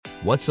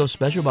What's so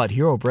special about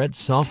Hero Bread's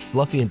soft,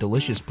 fluffy, and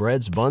delicious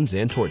breads, buns,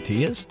 and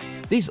tortillas?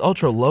 These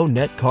ultra-low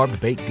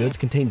net-carb baked goods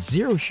contain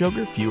zero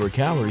sugar, fewer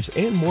calories,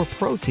 and more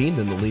protein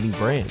than the leading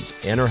brands,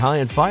 and are high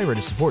in fiber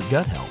to support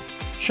gut health.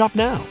 Shop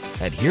now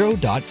at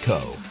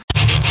hero.co.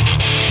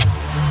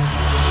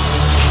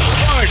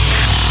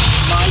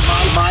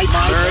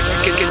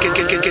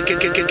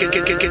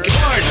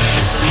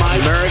 My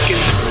American.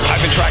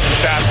 I've been tracking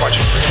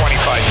Sasquatches for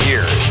 25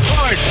 years.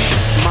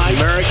 My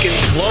American.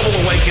 Global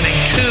awakening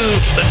to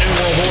the New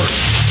World Order.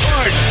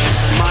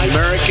 My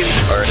American.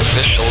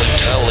 Artificial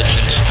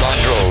intelligence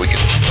android.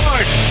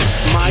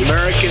 My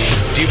American.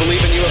 Do you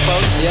believe in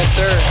UFOs? Yes,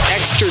 sir.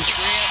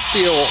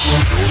 Extraterrestrial.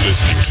 You're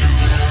listening to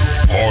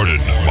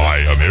Pardon My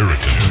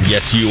American.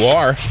 Yes, you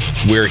are.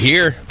 We're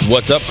here.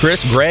 What's up,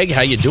 Chris? Greg,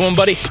 how you doing,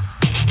 buddy?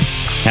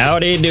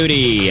 Howdy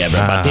doody,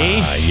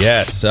 everybody.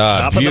 Yes.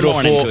 Top of the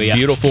morning to ya.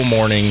 Beautiful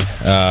morning.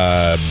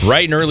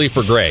 Bright and early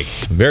for Greg.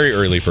 Very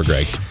early for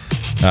Greg.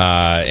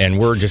 And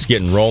we're just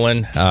getting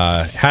rolling.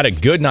 Had a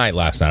good night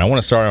last night. I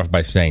want to start off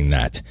by saying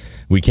that.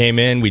 We came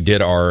in, we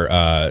did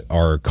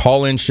our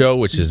call-in show,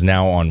 which is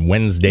now on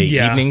Wednesday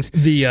evenings.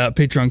 The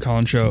Patreon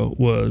call-in show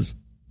was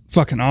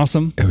fucking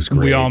awesome. It was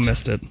great. We all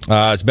missed it.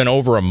 It's been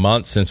over a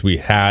month since we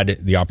had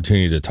the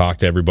opportunity to talk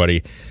to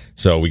everybody,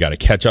 so we got to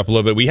catch up a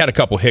little bit. We had a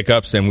couple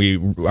hiccups, and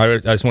I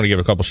just want to give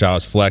a couple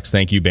shout-outs. Flex,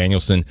 thank you,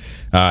 Danielson,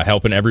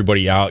 helping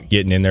everybody out,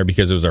 getting in there,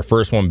 because it was our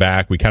first one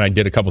back. We kind of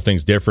did a couple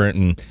things different,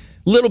 and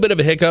a little bit of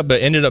a hiccup,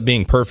 but ended up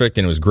being perfect,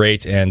 and it was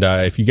great. And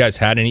if you guys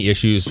had any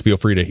issues, feel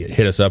free to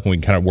hit us up, and we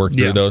can kind of work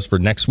through those for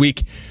next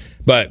week.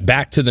 But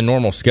back to the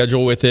normal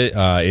schedule with it.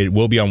 It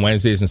will be on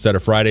Wednesdays instead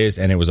of Fridays,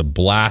 and it was a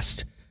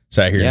blast.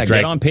 Sat here,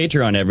 get on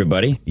Patreon,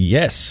 everybody.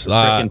 Yes.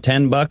 Freaking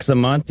 $10 a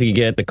month. You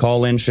get the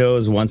call-in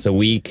shows once a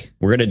week.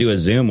 We're going to do a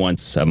Zoom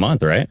once a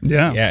month, right?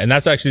 Yeah. Yeah, and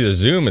that's actually, the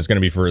Zoom is going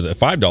to be for the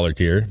 $5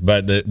 tier,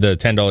 but the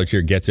 $10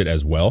 tier gets it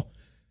as well.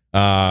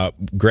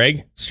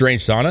 Greg,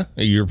 Strange Sauna,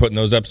 you're putting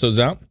those episodes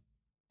out?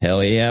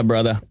 Hell yeah,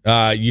 brother.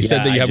 You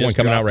said that you have one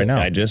coming out right now.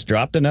 I just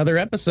dropped another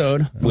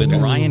episode with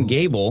Ryan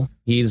Gable.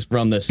 He's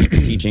from the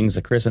Secret Teachings.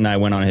 Chris and I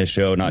went on his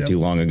show not too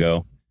long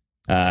ago.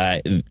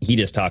 He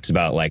just talks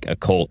about like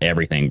occult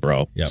everything,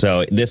 bro. Yep.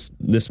 So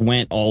this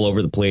went all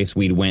over the place.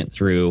 We went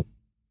through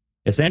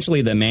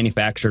essentially the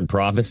manufactured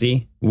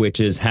prophecy, which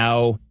is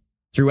how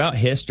throughout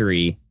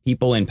history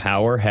people in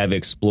power have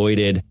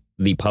exploited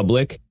the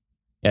public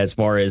as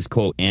far as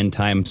quote end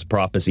times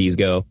prophecies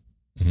go,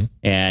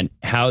 and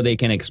how they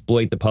can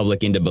exploit the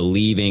public into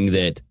believing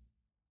that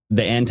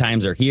the end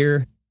times are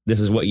here.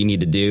 This is what you need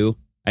to do.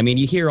 I mean,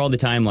 you hear all the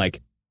time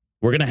like,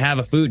 we're going to have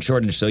a food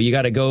shortage, so you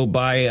got to go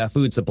buy a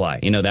food supply,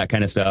 that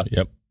kind of stuff.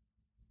 Yep.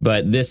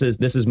 But this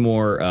is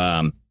more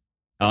on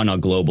a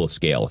global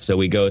scale. So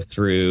we go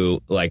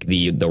through like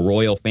the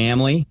royal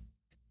family,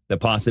 the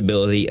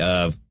possibility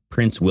of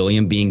Prince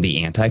William being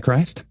the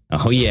Antichrist.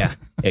 Oh, yeah.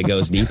 It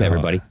goes deep,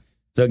 everybody.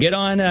 So get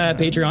on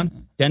Patreon,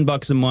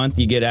 $10 a month.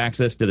 You get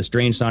access to the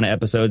Strange Sauna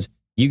episodes.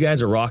 You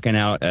guys are rocking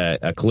out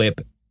a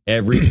clip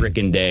every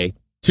freaking day.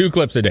 2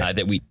 clips a day.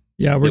 That we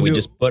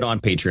just put on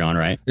Patreon,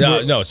 right?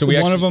 No. So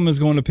one of them is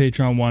going to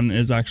Patreon. One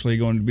is actually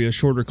going to be a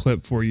shorter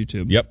clip for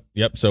YouTube.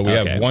 Yep. So we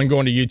have one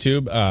going to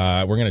YouTube.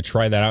 We're going to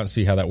try that out and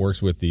see how that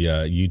works with the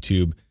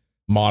YouTube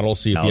model,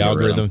 see if the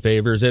algorithm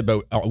favors it.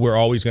 But we're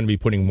always going to be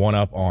putting one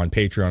up on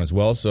Patreon as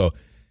well. So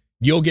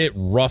you'll get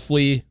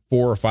roughly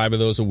 4 or 5 of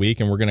those a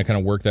week, and we're going to kind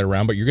of work that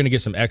around. But you're going to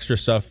get some extra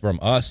stuff from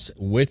us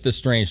with the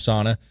Strange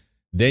Sauna.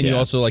 Then you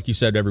also, like you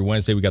said, every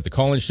Wednesday we got the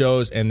call-in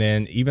shows, and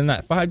then even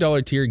that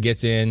 $5 tier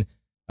gets in.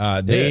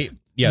 They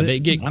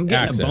get. I'm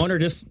getting access. a boner.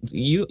 Just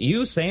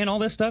you saying all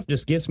this stuff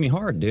just gets me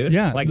hard, dude.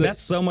 Yeah,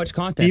 that's so much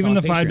content. Even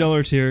the Patreon.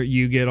 $5 tier,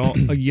 you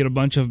get a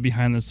bunch of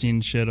behind the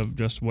scenes shit of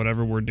just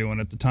whatever we're doing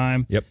at the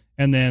time. Yep.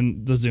 And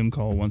then the Zoom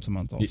call once a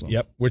month also.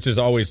 Yep. Which is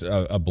always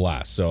a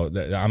blast. So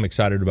I'm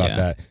excited about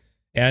that.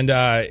 And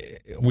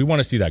we want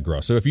to see that grow.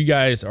 So if you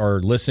guys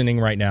are listening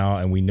right now,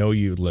 and we know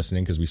you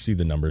listening because we see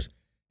the numbers,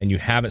 and you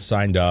haven't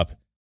signed up,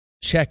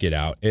 check it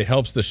out. It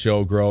helps the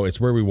show grow. It's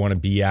where we want to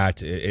be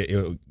at.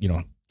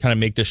 Kind of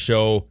make the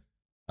show,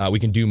 we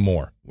can do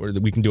more.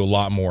 We can do a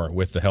lot more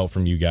with the help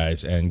from you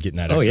guys and getting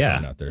that extra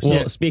content out there.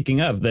 Well,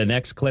 speaking of, the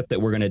next clip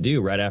that we're going to do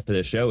right after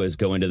the show is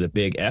go into the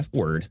big F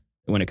word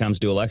when it comes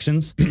to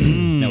elections.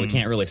 No, we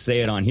can't really say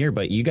it on here,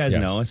 but you guys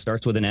know it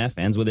starts with an F,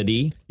 ends with a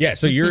D. Yeah,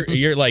 so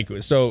you're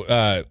like,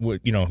 so,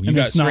 you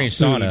got Strange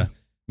Sauna.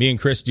 Me and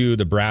Chris do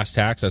the brass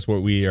tacks. That's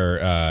what we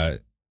are,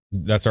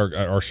 that's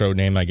our show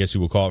name, I guess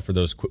you will call it, for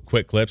those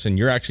quick clips. And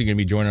you're actually going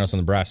to be joining us on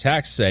the brass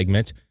tacks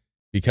segment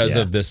because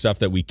of this stuff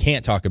that we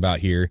can't talk about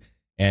here.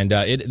 And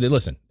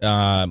listen,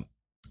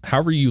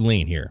 however you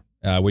lean here,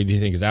 whether you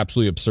think is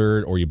absolutely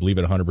absurd or you believe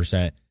it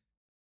 100%,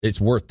 it's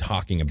worth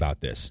talking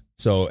about this.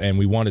 So, and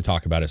we want to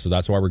talk about it. So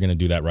that's why we're going to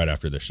do that right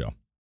after this show.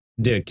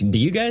 Dude, do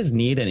you guys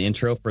need an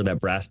intro for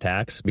that brass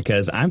tacks?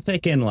 Because I'm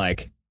thinking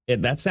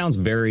that sounds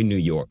very New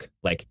York.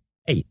 Like,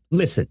 hey,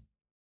 listen,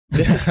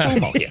 this is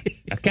Cuomo here,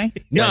 okay?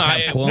 No,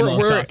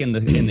 Cuomo talking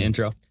in the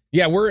intro.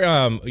 Yeah,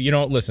 we're,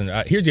 listen,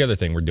 here's the other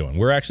thing we're doing.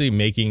 We're actually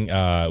making,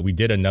 we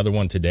did another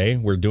one today.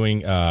 We're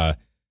doing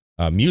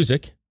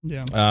music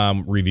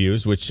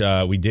reviews, which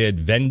we did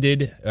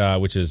Vended,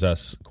 which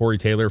is Corey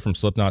Taylor from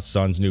Slipknot's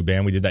son's new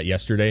band. We did that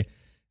yesterday.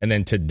 And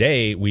then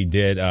today we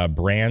did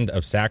Brand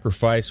of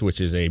Sacrifice,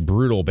 which is a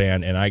brutal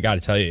band. And I got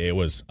to tell you, it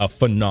was a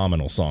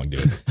phenomenal song,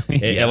 dude.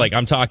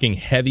 I'm talking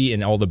heavy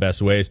in all the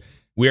best ways.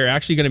 We are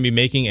actually going to be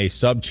making a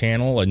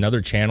sub-channel,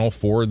 another channel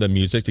for the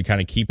music to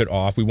kind of keep it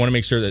off. We want to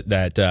make sure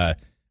that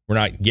we're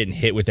not getting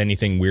hit with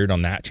anything weird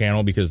on that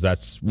channel because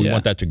we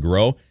want that to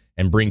grow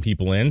and bring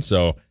people in.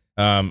 So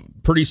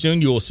pretty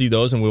soon you will see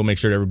those and we'll make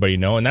sure that everybody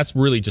know. And that's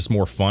really just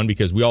more fun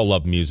because we all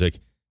love music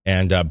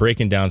and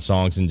breaking down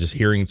songs and just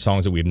hearing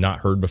songs that we have not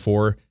heard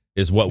before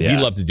is what we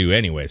love to do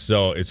anyway.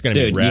 So it's going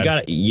to be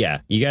rad. You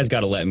guys got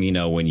to let me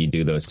know when you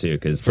do those too,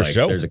 because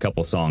there's a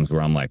couple songs where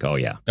I'm like,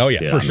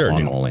 dude, for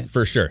sure.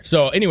 For sure.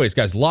 So anyways,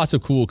 guys, lots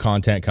of cool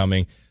content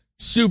coming.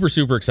 Super,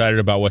 super excited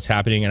about what's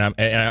happening. And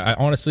I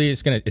honestly,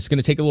 it's going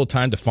to take a little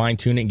time to fine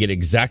tune it and get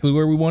exactly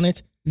where we want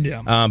it.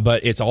 Yeah.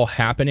 But it's all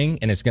happening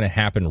and it's going to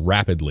happen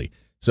rapidly.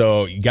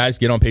 So you guys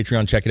get on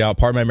Patreon, check it out.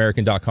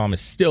 PardonMyAmerican.com is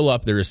still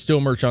up. There is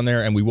still merch on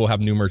there and we will have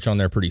new merch on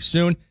there pretty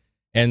soon.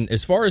 And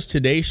as far as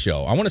today's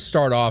show, I want to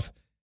start off.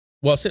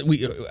 Well,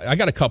 I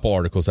got a couple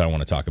articles that I want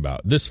to talk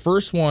about. This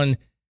first one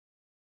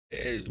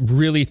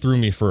really threw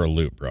me for a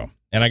loop, bro.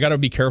 And I got to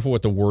be careful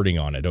with the wording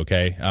on it,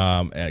 okay?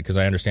 Because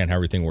I understand how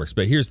everything works.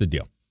 But here's the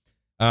deal.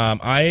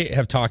 I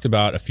have talked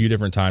about a few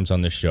different times on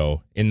this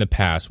show in the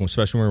past,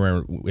 especially when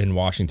we were in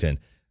Washington.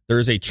 There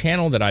is a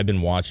channel that I've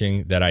been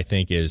watching that I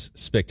think is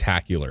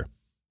spectacular.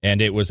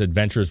 And it was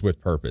Adventures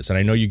with Purpose. And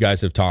I know you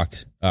guys have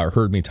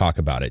heard me talk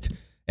about it.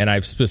 And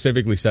I've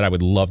specifically said I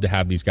would love to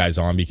have these guys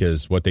on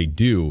because what they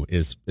do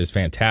is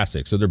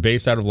fantastic. So they're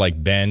based out of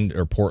like Bend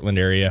or Portland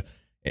area,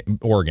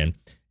 Oregon.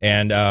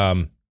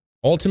 And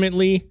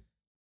ultimately,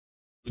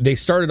 they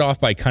started off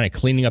by kind of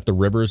cleaning up the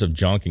rivers of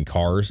junk and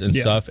cars and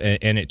stuff.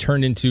 And it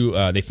turned into,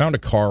 they found a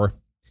car,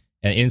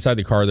 and inside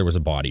the car there was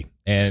a body.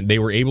 And they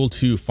were able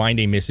to find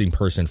a missing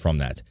person from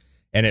that.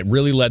 And it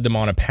really led them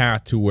on a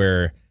path to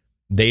where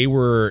they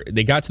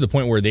got to the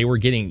point where they were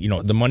getting,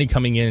 the money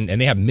coming in, and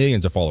they have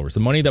millions of followers. The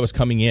money that was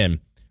coming in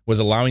was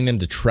allowing them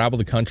to travel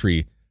the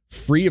country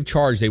free of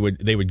charge. They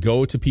would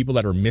go to people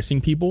that are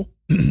missing people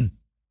and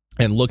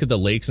look at the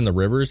lakes and the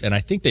rivers. And I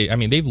think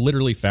they've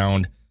literally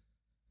found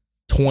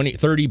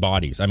 30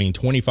 bodies.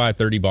 25,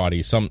 30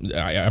 bodies.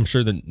 I'm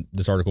sure that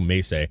this article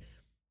may say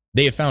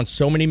they have found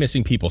so many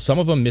missing people, some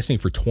of them missing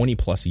for 20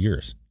 plus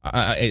years.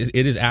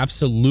 It is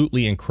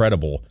absolutely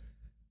incredible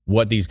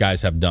what these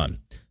guys have done.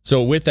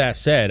 So with that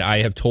said, I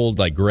have told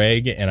like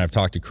Greg and I've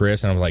talked to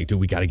Chris and I'm like, dude,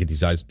 we got to get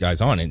these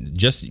guys on. And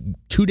just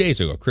 2 days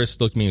ago, Chris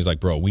looked at me and was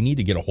like, bro, we need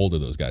to get a hold of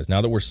those guys.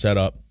 Now that we're set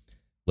up,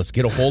 let's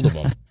get a hold of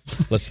them.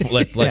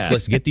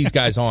 Let's get these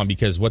guys on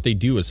because what they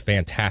do is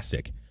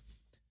fantastic.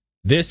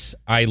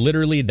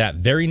 That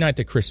very night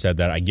that Chris said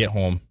that, I get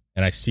home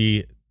and I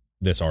see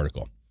this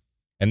article.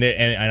 And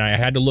I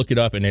had to look it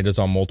up and it is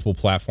on multiple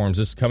platforms.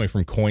 This is coming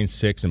from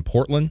Coin6 in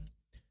Portland.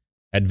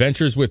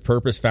 Adventures with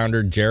Purpose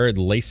founder Jared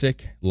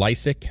Leisik,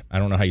 I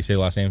don't know how you say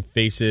the last name,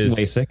 faces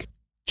Leisik.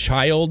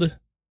 child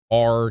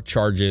R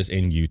charges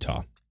in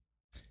Utah.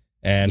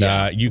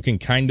 And you can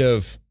kind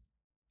of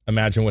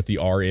imagine what the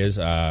R is.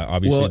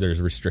 Obviously,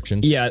 there's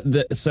restrictions. Yeah.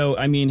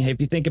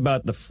 If you think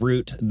about the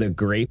fruit, the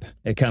grape,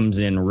 it comes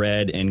in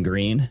red and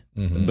green.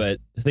 Mm-hmm. But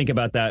think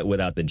about that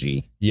without the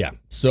G. Yeah.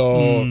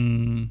 So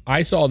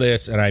I saw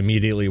this and I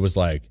immediately was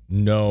like,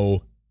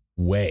 no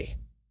way.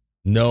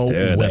 No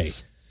way.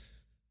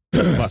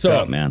 So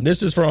up, man.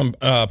 This is from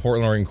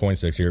Portland, Oregon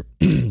Coin6 here.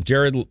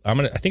 Jared, I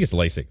think it's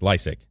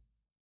Leisik.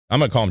 I'm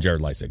going to call him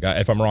Jared Leisik.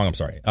 If I'm wrong, I'm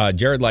sorry.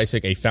 Jared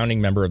Leisik, a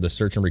founding member of the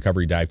search and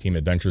recovery dive team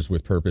Adventures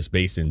with Purpose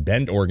based in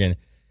Bend, Oregon,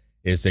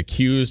 is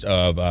accused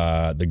of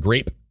the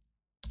rape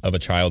of a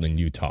child in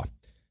Utah.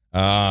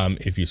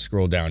 If you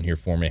scroll down here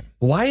for me.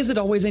 Why is it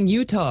always in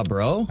Utah,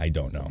 bro? I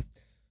don't know.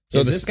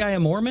 So is this guy a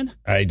Mormon?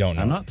 I don't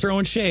know. I'm not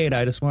throwing shade.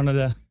 I just wanted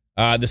to...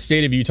 The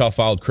state of Utah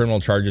filed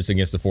criminal charges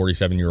against the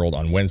 47-year-old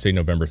on Wednesday,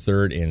 November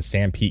 3rd in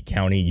Sanpete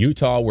County,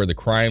 Utah, where the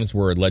crimes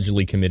were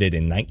allegedly committed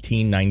in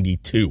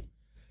 1992.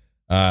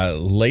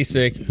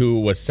 Leisik,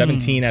 who was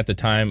 17 at the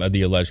time of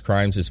the alleged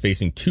crimes, is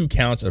facing 2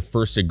 counts of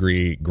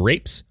first-degree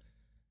rapes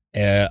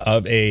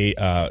of a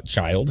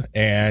child,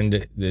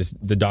 and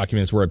the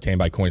documents were obtained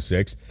by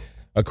Coin6.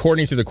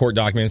 According to the court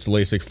documents,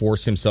 Leisik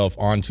forced himself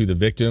onto the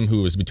victim,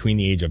 who was between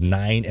the age of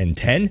 9 and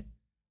 10.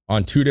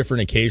 On 2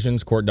 different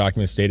occasions, court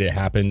documents stated it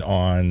happened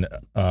on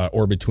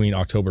or between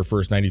October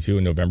 1st, 92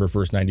 and November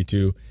 1st,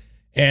 92,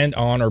 and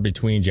on or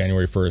between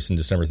January 1st and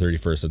December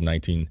 31st of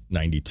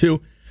 1992.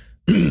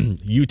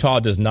 Utah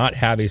does not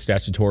have a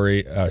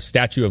statutory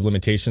statute of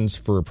limitations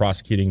for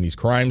prosecuting these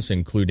crimes,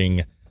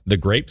 including the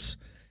grapes.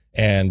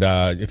 And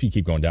if you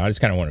keep going down, I just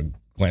kind of want to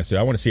glance through.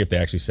 I want to see if they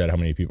actually said how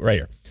many people. Right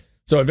here.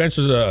 So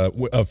Adventures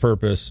of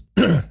Purpose.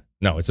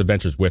 No, it's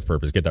Adventures with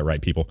Purpose. Get that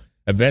right, people.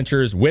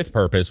 Adventures with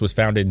Purpose was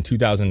founded in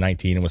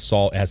 2019 and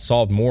has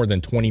solved more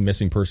than 20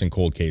 missing person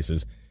cold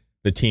cases.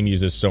 The team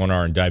uses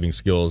sonar and diving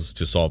skills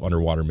to solve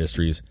underwater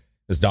mysteries.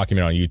 This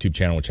document on YouTube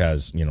channel, which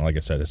has, like I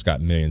said, it's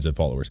got millions of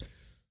followers.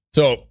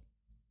 So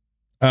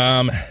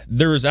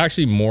there was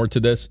actually more to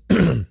this.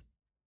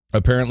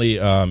 Apparently,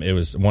 it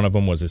was one of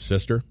them was his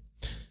sister.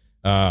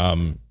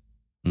 And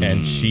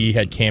she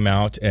had came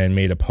out and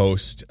made a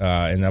post,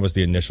 and that was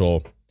the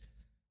initial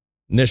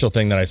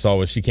thing that I saw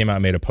was she came out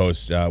and made a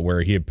post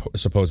where he had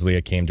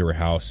supposedly came to her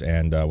house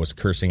and was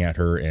cursing at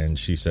her, and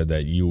she said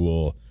that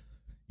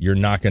you're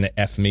not going to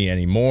F me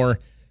anymore.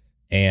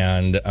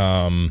 And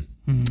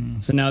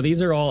so now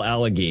these are all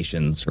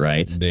allegations,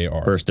 right? They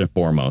are. First and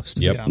foremost.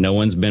 Yep. Yeah. No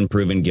one's been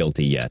proven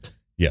guilty yet.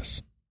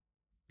 Yes.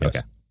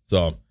 Okay.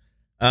 So,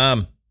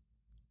 at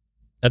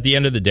the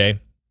end of the day,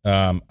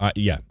 I'm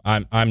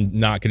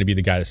not going to be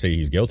the guy to say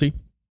he's guilty.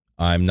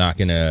 I'm not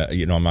going to,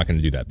 I'm not going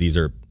to do that. These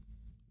are,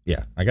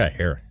 I got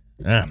hair.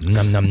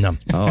 Num.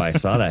 Oh, I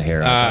saw that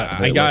hair.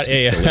 I got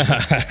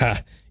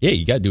a,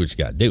 you got to do what you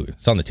got to do.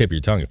 It's on the tip of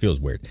your tongue. It feels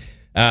weird.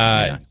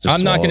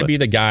 I'm not going to be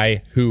the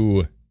guy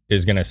who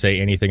is going to say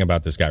anything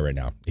about this guy right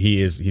now.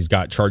 He's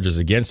got charges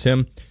against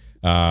him.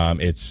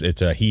 It's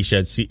a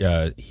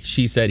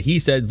she said, he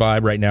said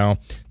vibe right now.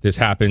 This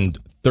happened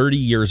 30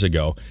 years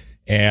ago,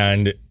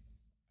 and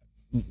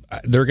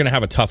they're going to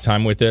have a tough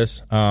time with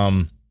this.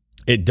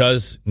 It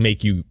does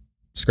make you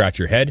scratch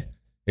your head.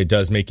 It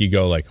does make you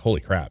go like,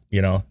 holy crap,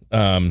 it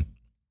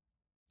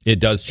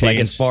does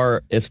change.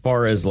 Like as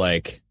far as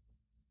like,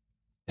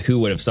 who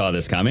would have saw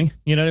this coming?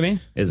 You know what I mean?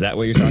 Is that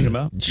what you're talking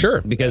about?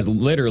 Sure. Because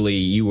literally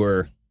you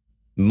were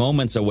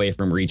moments away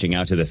from reaching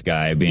out to this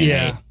guy being,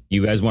 hey,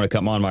 you guys want to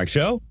come on my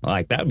show?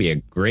 Like, that'd be a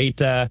great,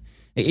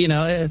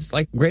 it's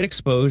like great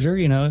exposure,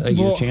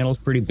 your channel's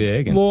pretty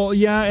big.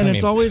 And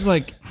it's always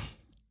like,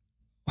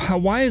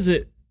 why is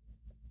it?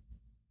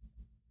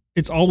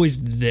 It's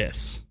always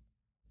this.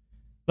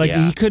 Like,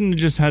 he couldn't have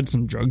just had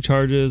some drug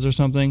charges or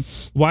something.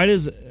 Why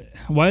does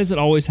it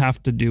always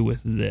have to do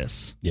with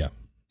this? Yeah.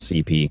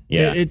 CP.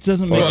 Yeah. It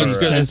doesn't make any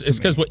sense. It's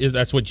because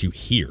that's what you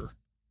hear.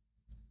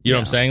 You know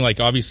what I'm saying? Like,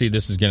 obviously,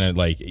 this is going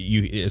to,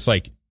 it's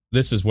like,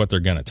 this is what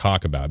they're going to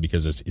talk about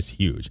because it's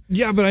huge.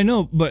 Yeah, but I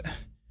know, but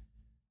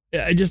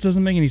it just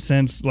doesn't make any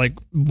sense. Like,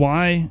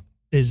 why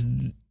is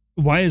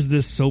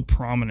this so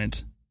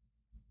prominent?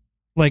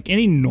 Like,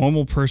 any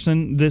normal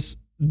person, this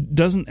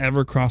doesn't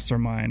ever cross their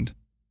mind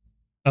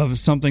of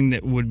something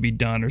that would be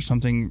done or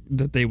something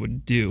that they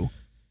would do.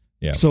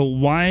 Yeah. So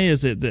why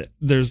is it that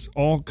there's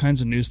all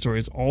kinds of news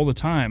stories all the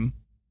time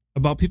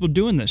about people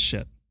doing this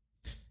shit?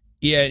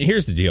 Yeah,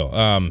 here's the deal.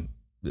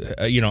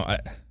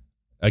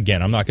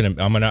 Again, I'm not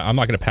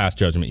gonna pass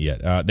judgment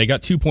yet. They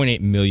got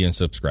 2.8 million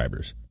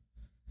subscribers.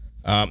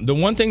 The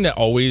one thing that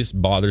always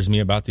bothers me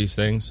about these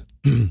things,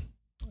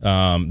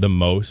 the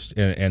most,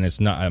 and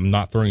it's not, I'm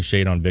not throwing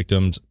shade on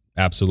victims.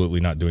 Absolutely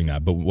not doing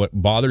that. But what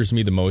bothers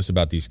me the most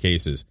about these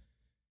cases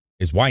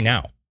is why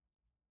now?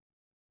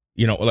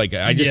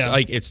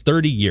 It's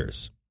 30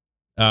 years.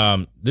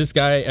 This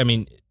guy, I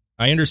mean,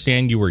 I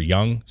understand you were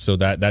young, so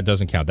that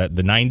doesn't count. That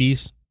the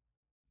 90s,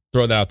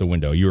 throw that out the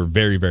window. You were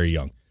very, very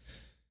young.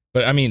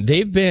 But I mean,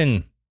 they've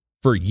been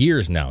for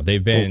years now.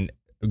 They've been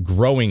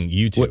growing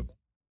YouTube.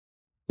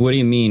 What do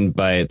you mean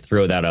by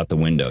throw that out the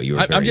window?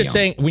 I'm just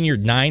saying, when you're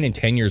 9 and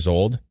 10 years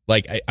old,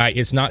 like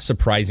it's not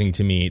surprising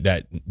to me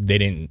that they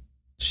didn't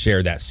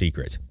share that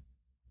secret.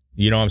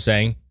 You know what I'm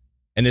saying?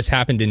 And this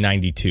happened in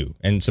 92.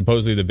 And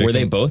supposedly the victim... Were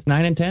they both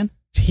 9 and 10?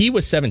 He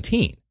was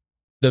 17.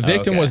 The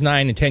victim was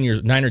 9 or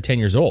 10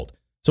 years old.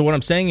 So what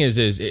I'm saying is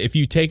if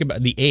you take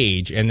about the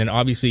age, and then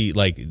obviously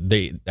like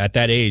they at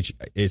that age,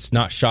 it's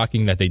not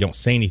shocking that they don't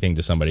say anything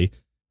to somebody,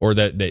 or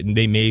that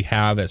they may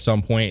have at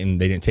some point and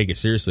they didn't take it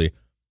seriously.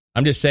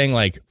 I'm just saying,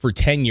 like, for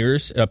 10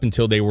 years up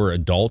until they were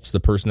adults,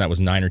 the person that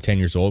was 9 or 10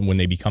 years old, when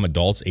they become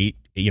adults,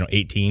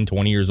 18,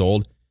 20 years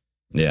old.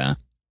 Yeah.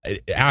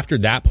 After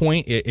that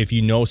point, if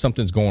you know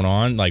something's going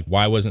on, like,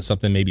 why wasn't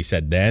something maybe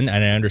said then?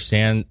 And I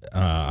understand,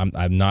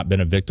 I've not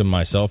been a victim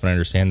myself, and I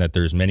understand that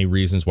there's many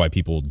reasons why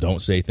people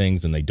don't say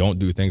things and they don't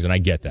do things, and I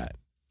get that.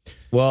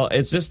 Well,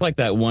 it's just like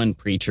that one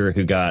preacher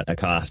who got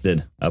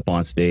accosted up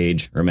on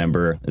stage.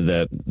 Remember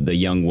the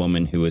young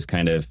woman who was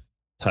kind of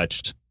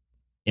touched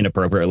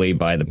inappropriately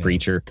by the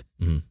preacher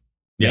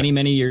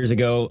many years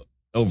ago,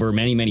 over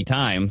many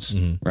times,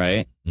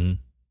 right? Mm-hmm.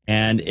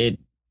 And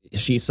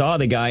she saw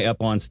the guy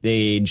up on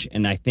stage,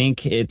 and I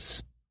think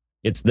it's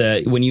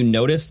when you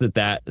notice that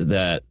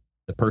the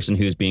person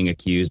who's being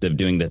accused of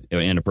doing the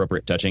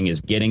inappropriate touching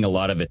is getting a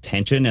lot of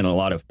attention and a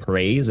lot of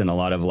praise and a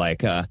lot of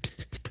like,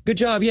 good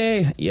job,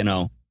 yay,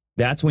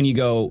 that's when you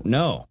go,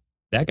 no,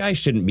 that guy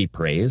shouldn't be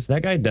praised.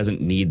 That guy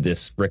doesn't need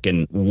this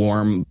freaking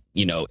warm,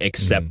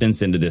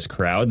 acceptance into this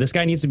crowd. This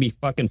guy needs to be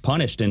fucking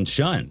punished and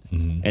shunned.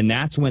 Mm-hmm. And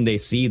that's when they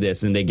see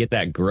this and they get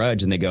that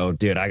grudge and they go,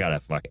 dude, I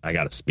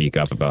gotta speak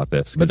up about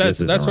this. But that's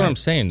what I'm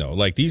saying though.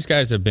 Like, these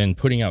guys have been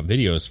putting out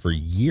videos for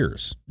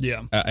years.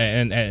 Yeah.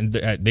 And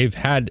they've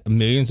had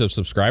millions of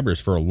subscribers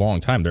for a long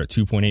time. They're at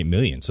 2.8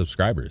 million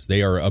subscribers.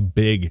 They are a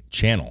big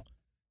channel.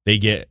 They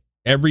get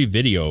every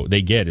video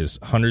they get is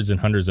hundreds and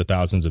hundreds of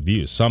thousands of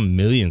views, some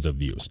millions of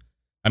views.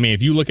 I mean,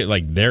 if you look at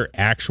like their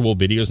actual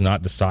videos,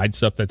 not the side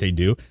stuff that they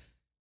do,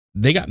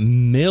 they got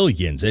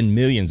millions and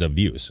millions of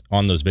views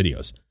on those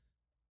videos.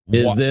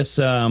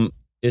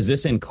 Is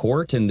this in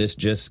court and this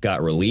just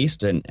got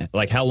released? And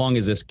like, how long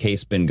has this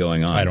case been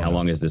going on? How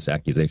long is this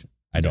accusation?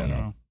 I don't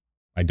know.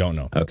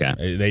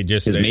 Okay. They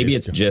just, because maybe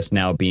it's just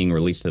now being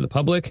released to the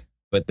public,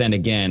 but then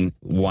again,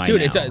 why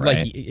dude, now,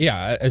 right?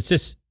 It's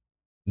just,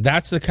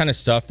 that's the kind of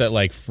stuff that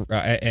like,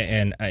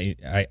 and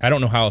I don't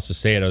know how else to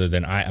say it other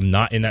than I'm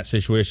not in that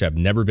situation. I've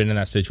never been in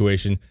that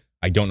situation.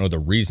 I don't know the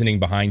reasoning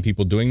behind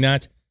people doing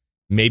that.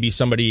 Maybe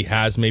somebody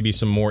has maybe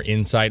some more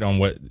insight on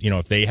what,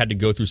 if they had to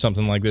go through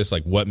something like this,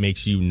 like what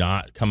makes you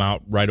not come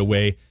out right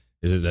away?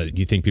 Is it that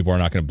you think people are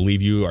not going to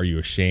believe you? Are you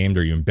ashamed?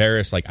 Are you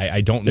embarrassed? Like,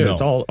 I don't know.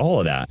 It's all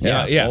of that.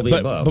 Yeah. All the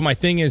above. But my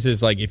thing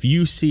is like, if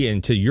you see,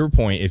 and to your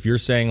point, if you're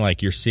saying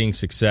like you're seeing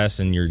success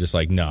and you're just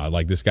like, no,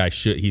 like this guy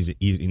he's an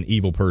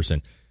evil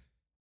person.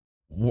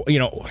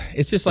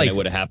 It's just like. It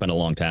would have happened a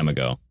long time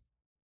ago.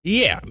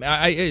 Yeah.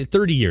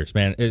 30 years,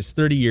 man. It's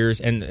 30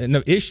 years. And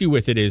the issue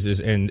with it is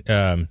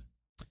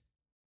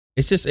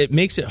it's just, it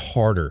makes it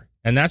harder.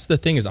 And that's the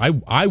thing is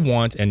I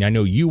want, and I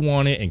know you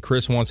want it, and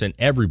Chris wants it, and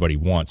everybody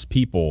wants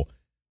people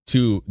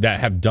that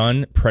have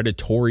done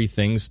predatory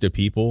things to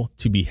people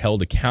to be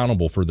held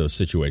accountable for those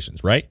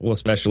situations, right? Well,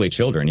 especially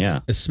children, yeah.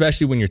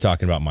 Especially when you're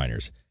talking about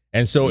minors.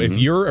 And so if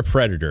you're a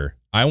predator,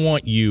 I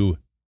want you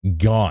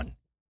gone.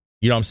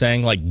 You know what I'm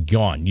saying? Like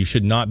gone. You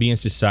should not be in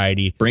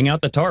society. Bring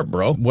out the tarp,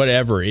 bro.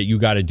 Whatever you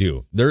got to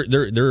do.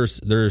 There's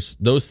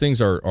those things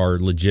are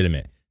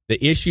legitimate.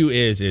 The issue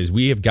is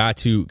we have got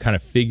to kind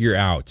of figure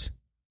out,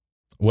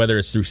 whether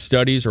it's through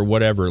studies or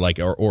whatever, like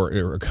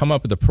or come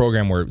up with a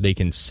program where they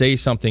can say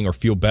something or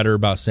feel better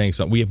about saying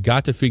something. We have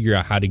got to figure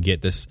out how to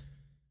get this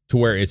to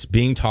where it's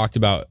being talked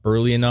about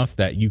early enough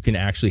that you can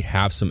actually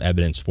have some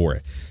evidence for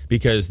it.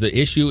 Because the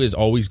issue is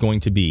always going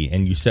to be,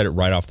 and you said it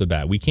right off the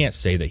bat, we can't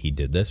say that he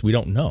did this. We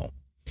don't know.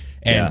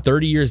 And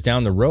 30 years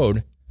down the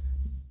road,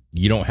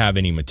 you don't have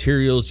any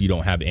materials. You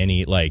don't have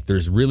any, like,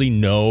 there's really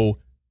no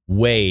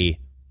way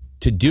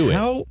to do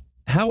it.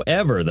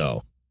 However,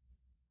 though,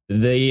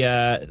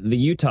 the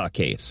Utah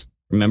case,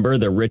 remember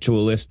the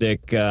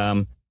ritualistic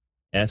bus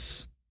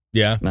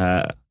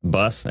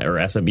or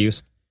S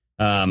abuse?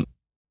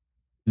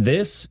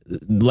 This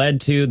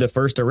led to the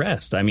first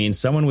arrest. I mean,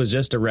 someone was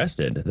just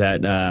arrested.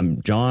 That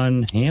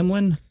John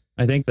Hamlin,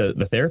 I think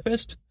the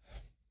therapist,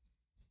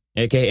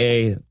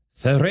 aka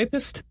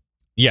therapist.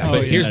 Yeah,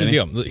 but here's the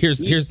deal. Here's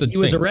the thing. He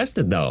was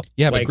arrested though.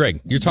 Yeah, but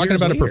Greg, you're talking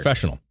about a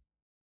professional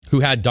who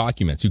had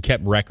documents, who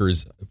kept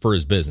records for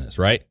his business,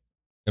 right?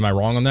 Am I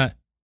wrong on that?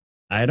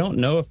 I don't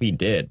know if he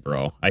did,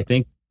 bro. I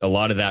think a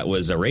lot of that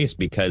was erased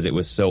because it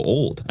was so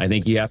old. I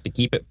think you have to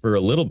keep it for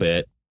a little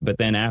bit, but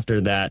then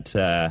after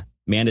that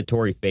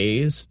mandatory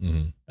phase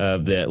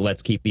of the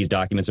let's keep these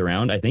documents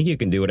around, I think you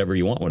can do whatever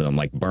you want with them,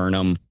 like burn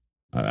them,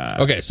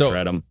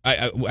 shred them.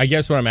 I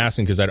guess what I'm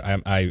asking, because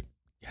I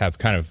have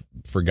kind of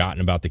forgotten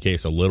about the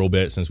case a little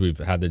bit since we've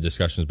had the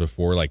discussions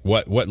before, like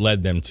what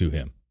led them to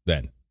him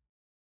then?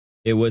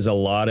 It was a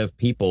lot of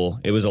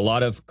people. It was a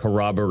lot of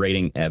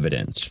corroborating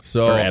evidence.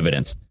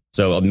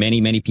 So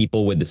many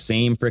people with the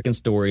same freaking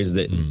stories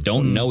that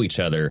don't know each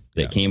other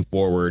that came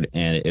forward,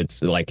 and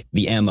it's like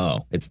the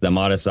MO. It's the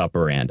modus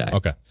operandi.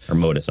 Okay. Or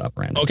modus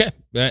operandi. Okay.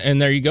 And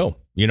there you go.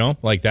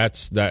 Like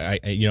that's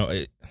that.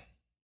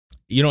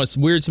 It's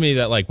weird to me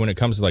that like when it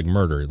comes to like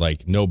murder,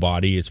 like no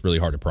body, it's really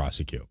hard to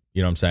prosecute.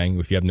 You know what I'm saying?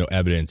 If you have no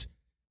evidence,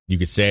 you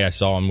could say I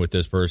saw him with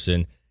this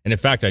person. And in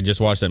fact, I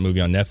just watched that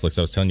movie on Netflix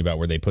I was telling you about,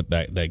 where they put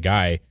that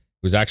guy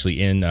who was actually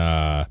in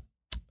it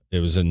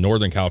was in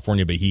Northern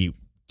California, but he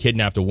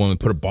kidnapped a woman,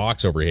 put a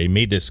box over her. He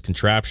made this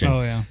contraption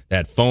that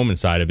had foam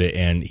inside of it,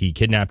 and he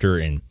kidnapped her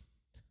and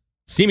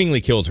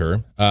seemingly killed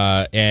her.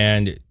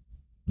 And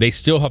they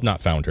still have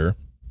not found her.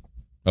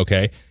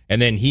 Okay.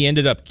 And then he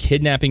ended up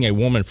kidnapping a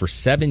woman for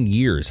 7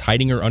 years,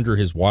 hiding her under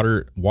his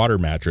water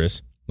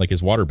mattress, like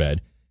his waterbed,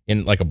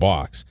 in like a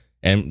box,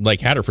 and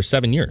like had her for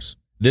 7 years.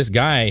 This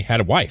guy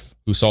had a wife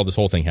who saw this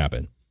whole thing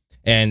happen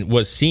and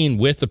was seen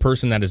with the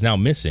person that is now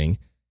missing.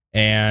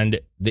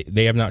 And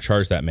they have not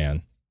charged that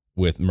man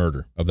with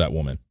murder of that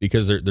woman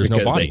because there's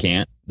no body. They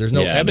can't. There's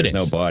no evidence.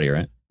 There's no body,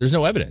 right? There's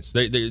no evidence.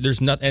 There's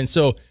nothing. And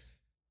so,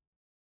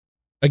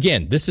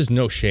 again, this is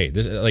no shade.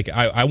 This, like,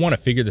 I want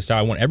to figure this out.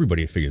 I want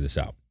everybody to figure this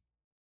out.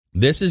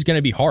 This is going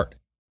to be hard.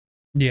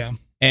 Yeah.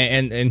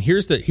 And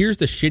here's the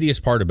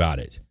shittiest part about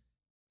it.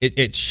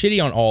 It's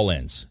shitty on all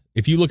ends.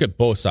 If you look at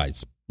both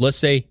sides, let's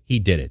say he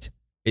did it.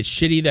 It's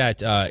shitty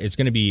that it's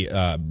going to be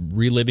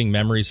reliving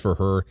memories for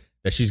her,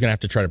 that she's going to have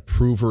to try to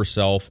prove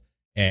herself,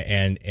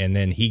 and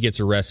then he gets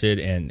arrested.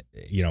 And,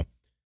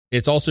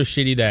 it's also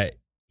shitty that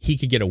he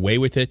could get away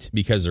with it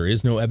because there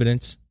is no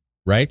evidence,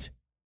 right?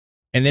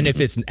 And then if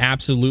it's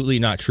absolutely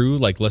not true,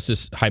 like let's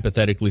just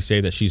hypothetically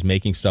say that she's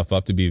making stuff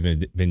up to be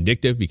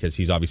vindictive because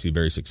he's obviously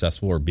very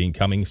successful or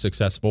becoming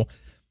successful,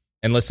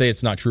 and let's say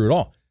it's not true at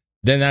all,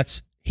 then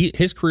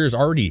his career is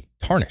already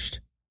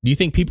tarnished. Do you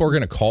think people are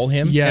going to call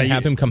him and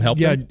have him come help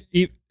them?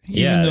 Even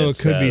though it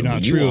could be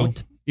not true.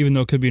 even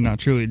though it could be not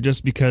true,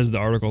 just because the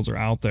articles are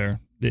out there,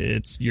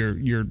 it's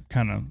you're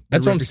kind of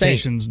that's what I'm saying.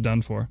 Reputation's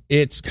done for.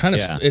 It's kind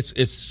of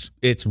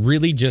it's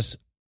really just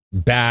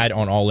bad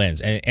on all ends.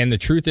 And the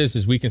truth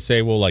is we can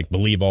say, well, like,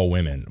 believe all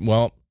women.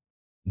 Well,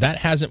 that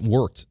hasn't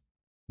worked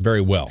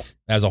very well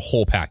as a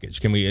whole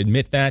package. Can we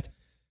admit that?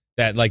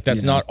 That, like,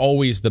 that's not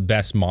always the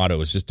best motto,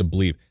 is just to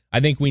believe.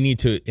 I think we need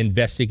to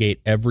investigate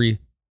every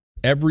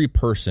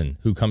person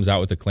who comes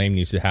out with a claim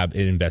needs to have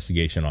an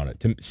investigation on it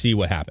to see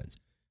what happens.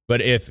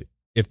 But if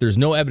there's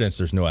no evidence,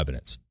 there's no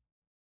evidence.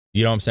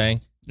 You know what I'm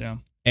saying? Yeah.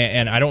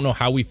 And I don't know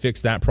how we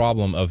fix that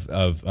problem of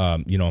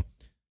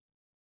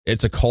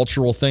it's a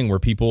cultural thing where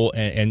people,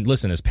 and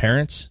listen, as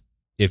parents,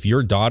 if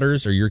your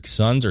daughters or your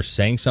sons are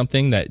saying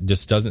something that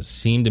just doesn't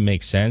seem to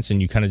make sense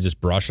and you kind of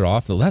just brush it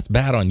off, well, that's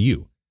bad on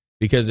you.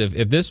 Because if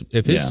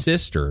his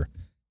sister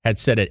had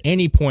said at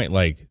any point,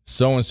 like,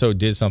 so-and-so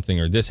did something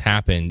or this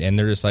happened, and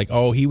they're just like,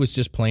 oh, he was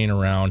just playing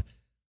around.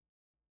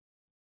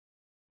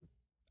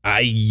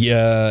 I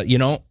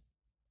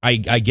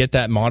get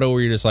that motto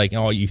where you're just like,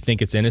 oh, you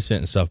think it's innocent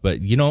and stuff,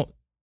 but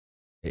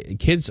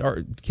kids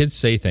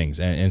say things,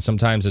 and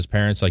sometimes as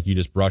parents, like, you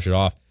just brush it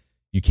off.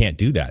 You can't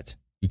do that.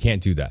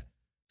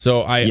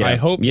 So I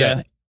hope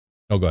that.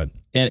 Oh, go ahead.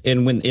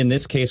 And when in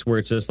this case where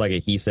it's just like a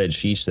he said,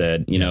 she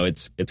said,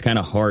 it's kind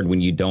of hard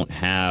when you don't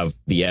have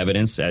the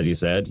evidence, as you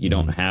said. You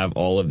don't have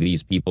all of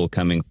these people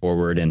coming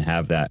forward and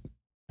have that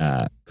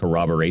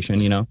corroboration.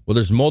 Well,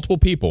 there's multiple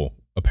people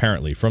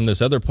apparently from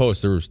this other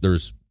post.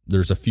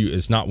 There's a few.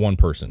 It's not one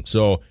person.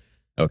 So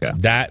okay,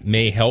 that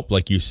may help.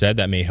 Like you said,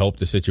 that may help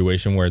the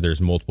situation where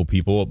there's multiple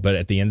people. But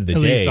at the end of the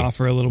day, at least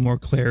offer a little more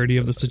clarity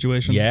of the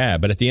situation. Yeah,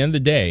 but at the end of the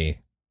day,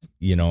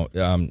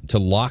 to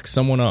lock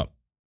someone up,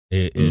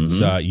 it's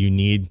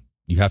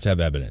you have to have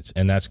evidence,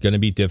 and that's going to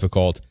be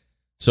difficult.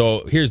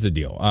 So here's the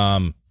deal.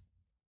 I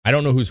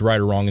don't know who's right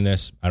or wrong in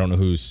this. I don't know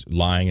who's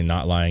lying and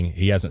not lying.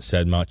 He hasn't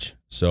said much,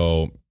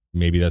 so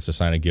maybe that's a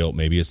sign of guilt.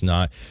 Maybe it's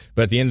not.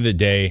 But at the end of the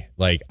day,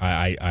 like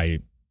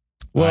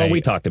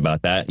we talked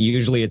about that.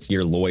 Usually it's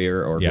your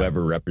lawyer or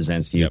whoever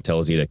represents you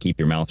tells you to keep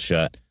your mouth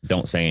shut.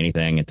 Don't say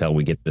anything until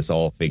we get this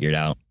all figured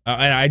out.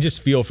 And I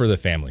just feel for the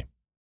family.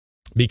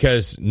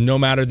 Because no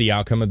matter the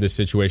outcome of this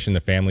situation, the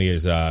family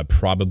is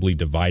probably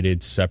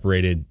divided,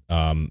 separated.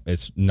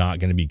 It's not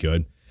going to be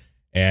good.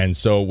 And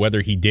so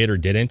whether he did or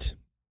didn't,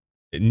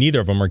 neither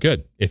of them are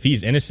good. If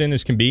he's innocent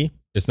as can be,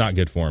 it's not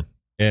good for him.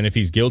 And if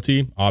he's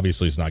guilty,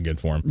 obviously it's not good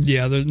for him.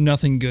 Yeah, there's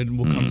nothing good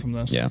will come from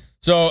this. Yeah.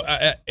 So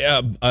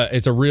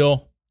it's a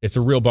real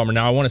bummer.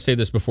 Now, I want to say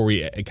this before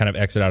we kind of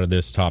exit out of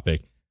this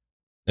topic.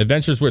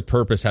 Adventures with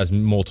Purpose has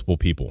multiple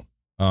people.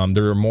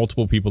 There are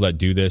multiple people that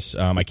do this.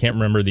 I can't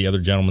remember the other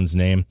gentleman's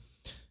name.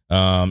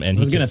 And I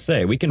was going to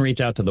say, we can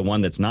reach out to the one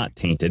that's not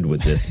tainted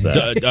with this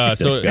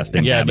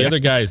disgusting habit. The other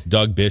guy is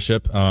Doug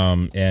Bishop,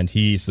 and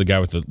he's the guy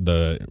with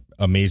the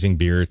amazing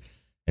beard,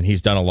 and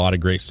he's done a lot of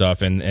great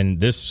stuff. And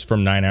this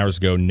from 9 hours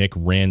ago, Nick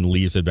Wren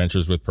leaves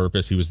Adventures with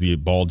Purpose. He was the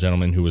bald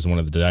gentleman who was one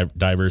of the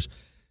divers.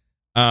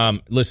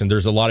 Listen,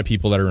 there's a lot of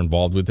people that are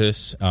involved with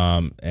this,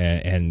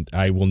 and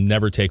I will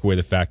never take away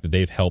the fact that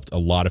they've helped a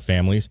lot of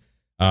families.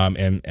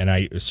 And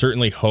I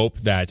certainly hope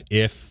that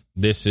if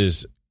this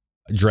is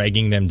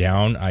dragging them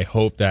down, I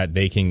hope that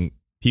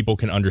people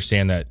can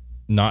understand that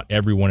not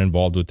everyone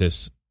involved with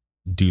this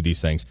do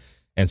these things.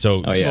 And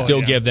so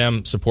give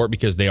them support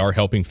because they are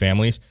helping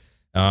families.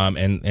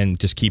 And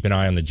just keep an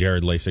eye on the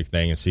Jared Leisik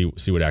thing and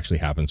see what actually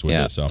happens with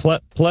it. So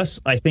plus,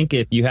 I think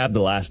if you have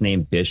the last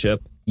name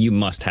Bishop, you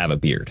must have a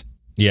beard.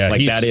 Yeah,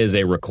 that is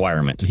a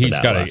requirement. He's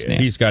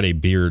got a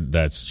beard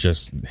that's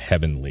just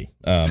heavenly.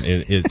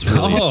 It's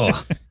really,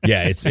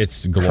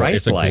 it's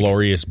a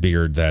glorious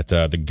beard that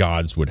the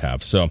gods would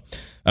have. So,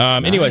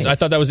 anyways, I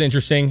thought that was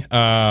interesting.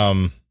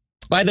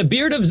 By the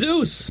beard of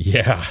Zeus.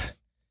 Yeah.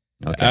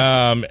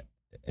 Okay.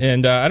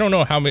 And I don't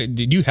know how many.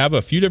 Did you have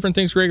a few different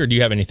things, Greg, or do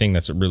you have anything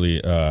that's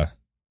really?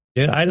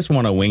 Dude, I just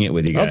want to wing it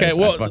with you guys. Okay,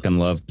 well, I fucking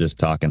love just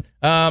talking.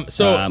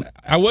 So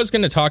I was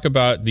going to talk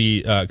about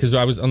because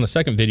I was on the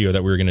second video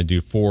that we were going to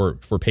do for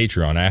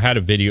Patreon. I had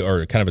a video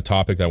or kind of a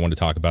topic that I wanted to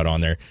talk about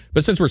on there.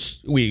 But since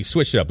we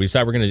switched it up, we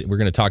decided we're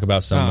gonna talk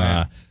about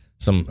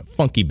some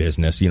funky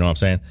business. You know what I'm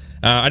saying?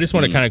 I just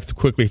want to kind of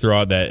quickly throw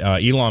out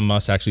that Elon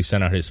Musk actually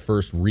sent out his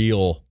first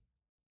real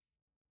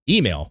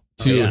email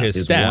to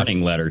his staff.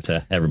 Warning letter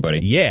to everybody.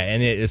 Yeah,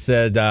 and it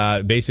said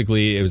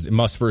basically it was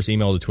Musk's first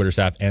email to Twitter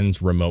staff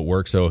ends remote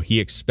work. So he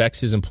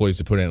expects his employees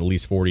to put in at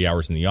least 40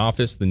 hours in the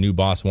office. The new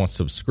boss wants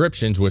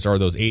subscriptions, which are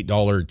those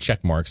 $8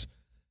 check marks.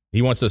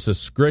 He wants the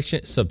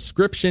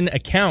subscription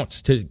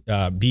accounts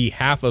to be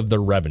half of the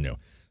revenue.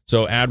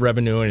 So ad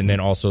revenue and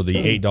then also the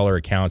 $8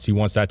 accounts. He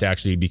wants that to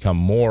actually become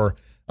more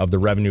of the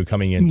revenue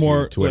coming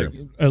into Twitter.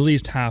 Like, at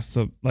least half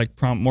the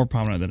more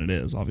prominent than it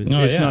is, obviously.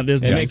 It's not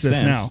Disney. It makes sense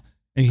now.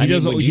 And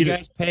would you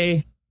guys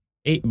pay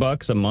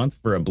 $8 a month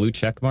for a blue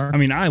check mark? I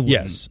mean, I would.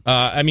 Yes.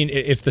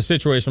 If the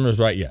situation was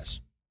right, yes.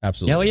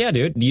 Absolutely. Hell yeah,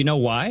 dude. Do you know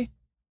why?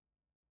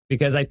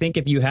 Because I think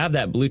if you have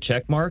that blue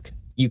check mark,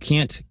 you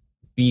can't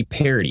be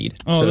parodied.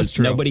 Oh, so that's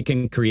true. Nobody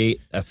can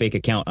create a fake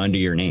account under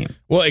your name.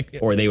 Well,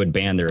 or they would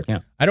ban their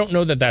account. I don't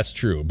know that that's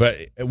true, but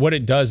what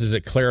it does is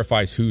it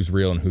clarifies who's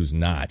real and who's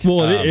not.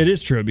 Well, it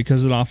is true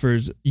because it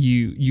offers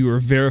you are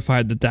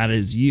verified that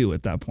is you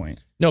at that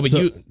point. No, but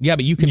you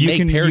can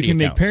make parody accounts.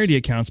 Make parody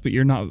accounts, but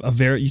you're not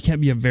you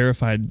can't be a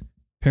verified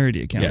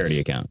parody account. Parody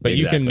account. But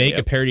you can make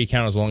a parody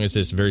account as long as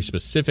it's very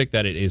specific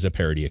that it is a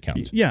parody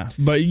account. Yeah,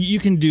 but you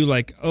can do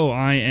like,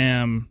 I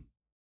am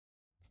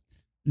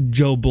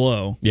Joe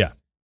Blow. Yeah.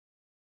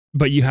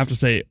 But you have to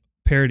say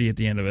parody at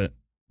the end of it.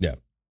 Yeah.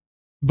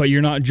 But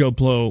you're not Joe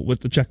Blow with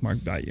the checkmark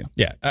value.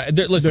 Yeah.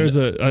 Listen, there's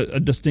a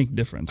distinct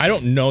difference. I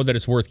don't know that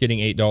it's worth getting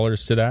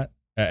 $8 to that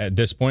at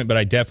this point, but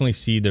I definitely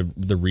see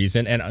the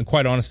reason. And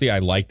quite honestly, I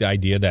like the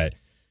idea that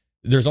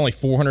there's only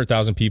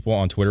 400,000 people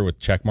on Twitter with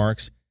check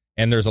marks.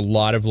 And there's a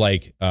lot of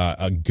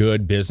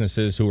good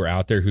businesses who are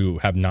out there who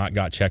have not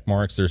got check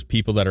marks. There's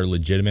people that are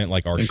legitimate,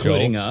 like our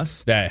including show,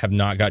 us, that have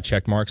not got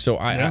check marks. So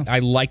I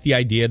like the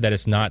idea that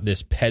it's not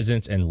this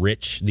peasants and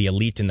rich, the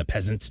elite and the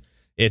peasants.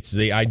 It's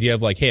the idea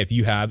of like, hey, if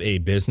you have a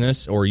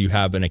business or you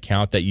have an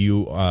account that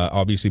you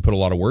obviously put a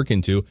lot of work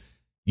into,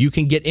 you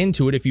can get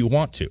into it if you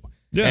want to.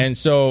 Yeah. And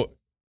so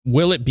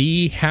will it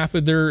be half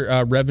of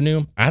their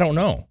revenue? I don't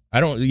know.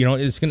 We're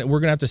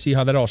gonna have to see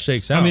how that all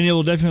shakes out. I mean, it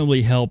will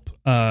definitely help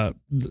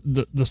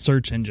the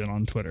search engine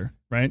on Twitter,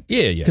 right?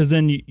 Yeah. Because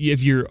then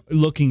if you're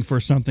looking for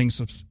something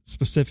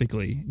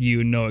specifically,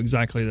 you know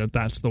exactly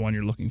that's the one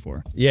you're looking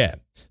for. Yeah.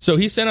 So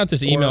he sent out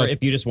this email. Or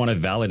if you just want to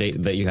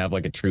validate that you have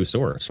like a true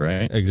source,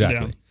 right?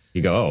 Exactly. Yeah.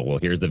 You go, oh, well,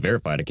 here's the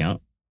verified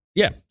account.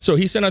 Yeah. So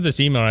he sent out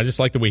this email, and I just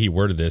like the way he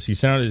worded this. He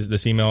sent out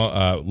this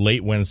email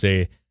late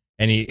Wednesday,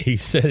 and he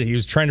said he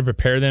was trying to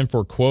prepare them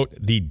for, quote,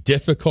 the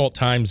difficult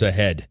times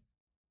ahead.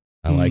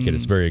 I like it.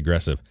 It's very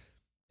aggressive.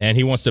 And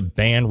he wants to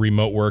ban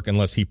remote work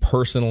unless he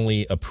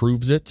personally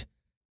approves it.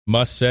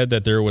 Musk said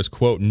that there was,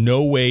 quote,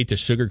 no way to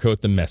sugarcoat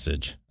the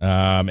message.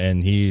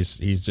 And he's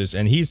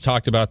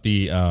talked about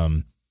the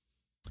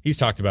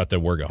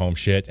work at home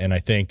shit. And I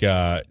think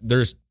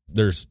there's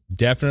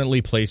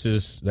definitely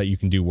places that you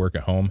can do work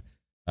at home.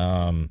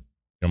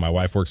 My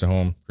wife works at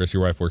home. Chris,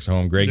 your wife works at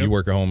home. Greg, you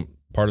work at home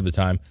part of the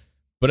time.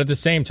 But at the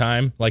same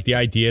time, like the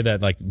idea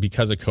that like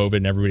because of COVID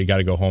and everybody got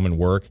to go home and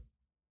work,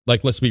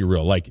 like, let's be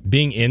real. Like,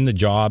 being in the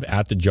job,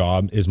 at the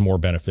job, is more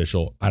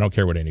beneficial. I don't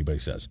care what anybody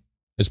says.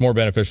 It's more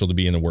beneficial to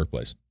be in the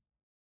workplace.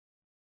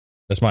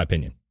 That's my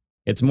opinion.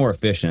 It's more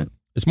efficient.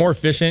 It's more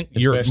efficient.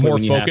 You're more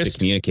focused. You have to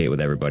communicate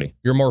with everybody.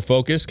 You're more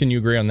focused. Can you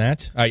agree on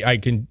that? I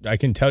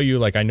can tell you,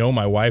 like, I know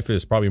my wife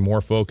is probably more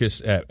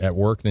focused at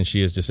work than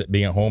she is just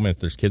being at home, and if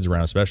there's kids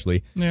around,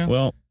 especially. Yeah.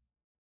 Well,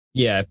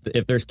 yeah,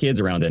 if there's kids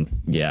around, then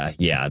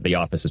yeah, the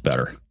office is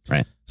better,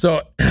 right?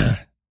 So...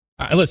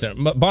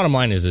 Listen, bottom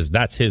line is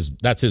that's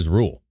his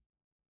rule.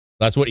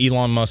 That's what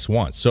Elon Musk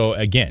wants. So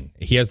again,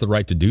 he has the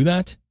right to do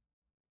that.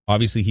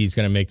 Obviously, he's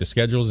going to make the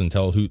schedules and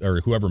tell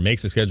whoever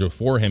makes the schedule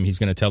for him, he's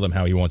going to tell them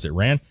how he wants it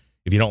ran.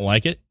 If you don't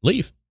like it,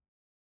 leave.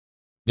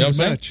 You know what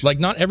I'm saying? Like,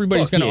 not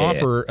everybody's going to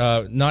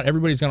offer. Not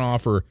everybody's going to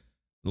offer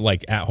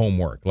like at home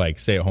work, like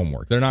stay at home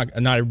work. They're not.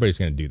 Not everybody's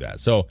going to do that.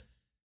 So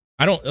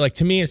I don't like.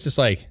 To me, it's just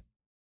like.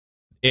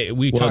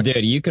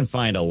 Dude, you can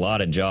find a lot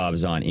of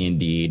jobs on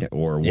Indeed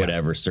or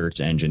whatever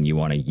search engine you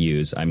want to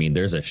use. I mean,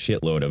 there's a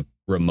shitload of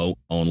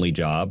remote-only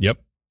jobs. Yep,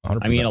 100%.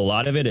 I mean, a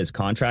lot of it is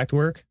contract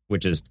work,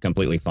 which is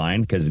completely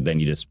fine because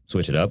then you just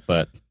switch it up.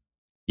 But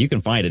you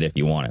can find it if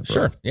you want it, bro.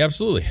 Sure, yeah,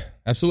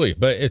 absolutely.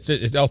 But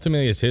it's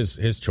ultimately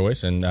his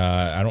choice, and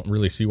I don't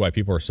really see why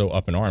people are so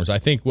up in arms. I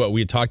think what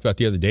we had talked about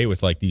the other day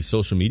with like these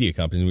social media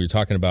companies, we were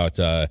talking about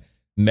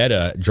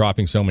Meta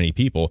dropping so many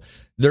people.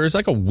 There's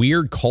like a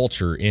weird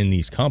culture in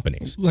these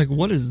companies. Like,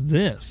 what is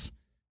this?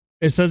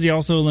 It says he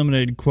also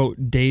eliminated,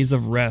 quote, days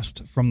of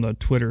rest from the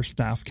Twitter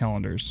staff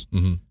calendars.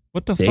 Mm-hmm.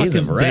 What the fuck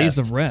is days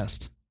of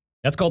rest?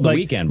 That's called the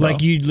weekend, bro.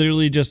 Like, you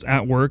literally just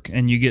at work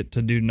and you get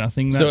to do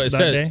nothing that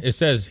day? It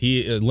says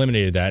he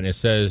eliminated that, and it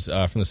says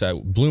from the site,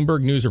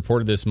 Bloomberg News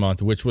reported this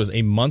month, which was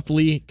a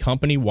monthly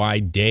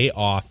company-wide day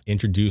off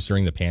introduced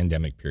during the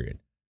pandemic period.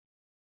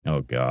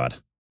 Oh, God.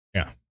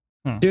 Yeah.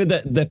 Huh. Dude,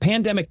 the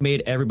pandemic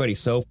made everybody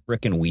so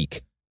freaking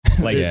weak.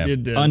 Like,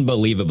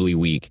 unbelievably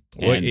weak.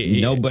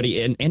 And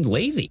nobody, and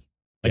lazy.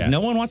 Like,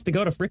 no one wants to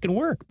go to freaking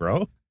work,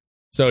 bro.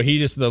 So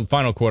the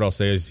final quote I'll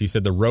say is, he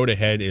said, the road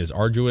ahead is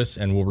arduous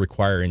and will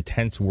require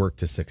intense work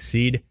to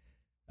succeed.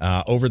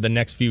 Over the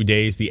next few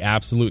days, the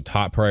absolute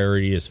top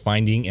priority is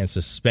finding and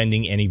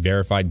suspending any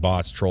verified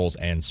bots, trolls,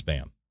 and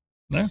spam.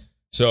 Yeah.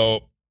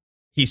 So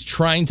he's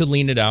trying to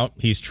lean it out.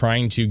 He's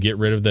trying to get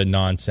rid of the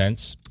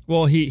nonsense.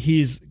 Well,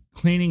 he's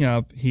cleaning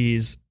up.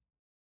 He's,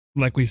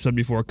 like we said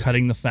before,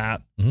 cutting the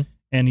fat. Mm-hmm.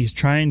 And he's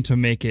trying to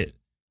make it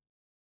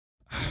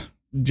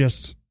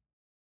just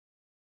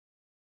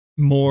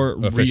more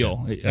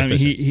efficient. real. I mean,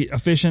 he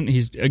efficient.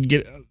 He's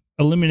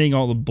eliminating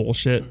all the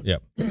bullshit.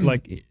 Yep.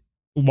 Like,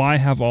 why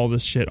have all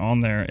this shit on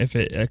there if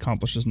it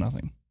accomplishes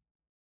nothing?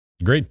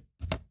 Agreed.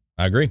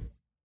 I agree.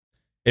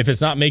 If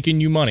it's not making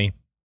you money,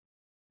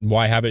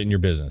 why have it in your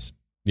business?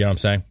 You know what I'm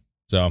saying?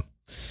 So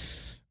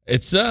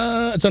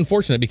It's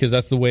unfortunate because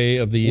that's the way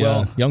of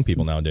the young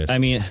people nowadays. I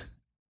mean,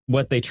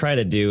 what they try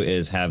to do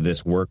is have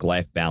this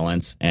work-life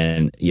balance,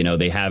 and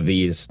they have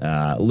these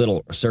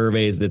little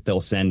surveys that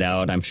they'll send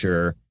out, I'm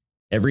sure,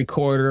 every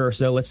quarter or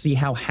so. Let's see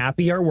how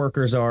happy our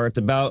workers are. It's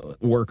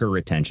about worker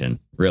retention,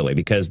 really,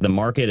 because the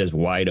market is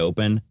wide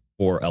open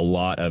for a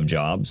lot of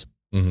jobs.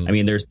 Mm-hmm. I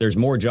mean, there's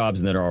more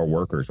jobs than there are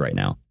workers right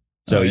now.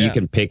 So you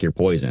can pick your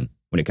poison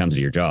when it comes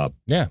to your job.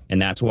 Yeah.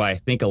 And that's why I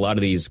think a lot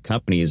of these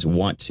companies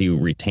want to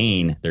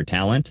retain their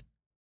talent.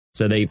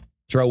 So they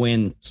throw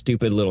in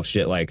stupid little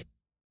shit like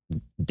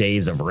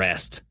days of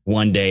rest,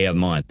 1 day a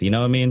month. You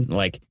know what I mean?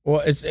 Like, well,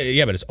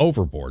 but it's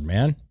overboard,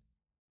 man.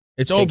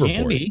 It's overboard.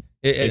 Can be.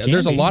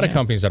 There's a lot of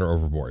companies that are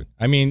overboard.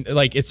 I mean,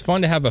 like, it's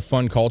fun to have a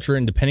fun culture,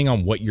 and depending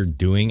on what you're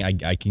doing,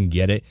 I can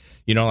get it.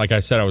 Like I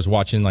said, I was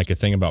watching like a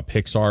thing about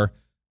Pixar.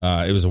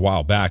 It was a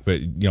while back,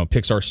 but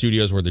Pixar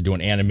Studios where they're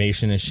doing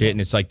animation and shit, and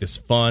it's like this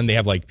fun. They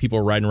have like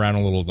people riding around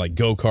on little like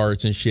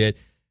go-karts and shit.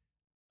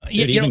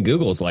 Even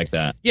Google's like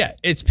that. Yeah,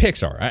 it's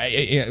Pixar.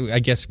 I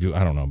guess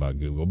I don't know about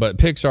Google, but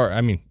Pixar.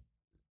 I mean,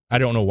 I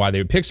don't know why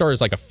Pixar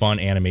is like a fun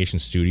animation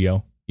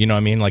studio. You know what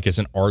I mean? Like, it's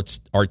an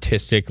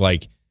artistic,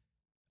 like,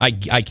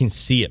 I can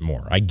see it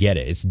more. I get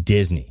it. It's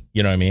Disney.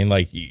 You know what I mean?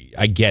 Like,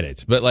 I get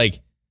it. But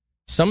like,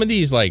 some of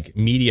these like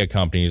media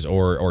companies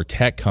or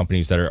tech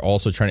companies that are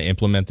also trying to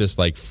implement this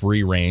like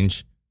free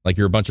range, like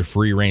you're a bunch of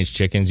free range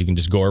chickens. You can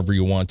just go wherever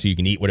you want to. You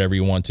can eat whatever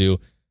you want to.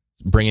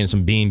 Bring in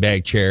some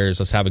beanbag chairs.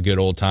 Let's have a good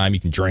old time. You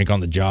can drink on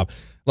the job.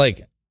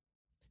 Like,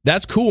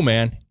 that's cool,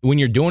 man. When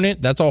you're doing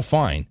it, that's all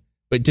fine.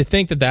 But to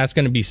think that that's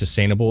going to be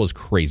sustainable is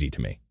crazy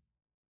to me.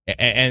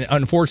 And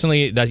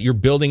unfortunately, that you're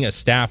building a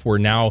staff where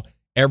now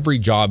every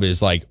job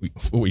is like,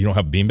 you don't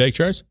have beanbag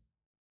chairs?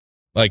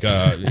 Like,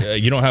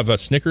 you don't have a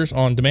Snickers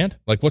on demand?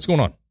 Like, what's going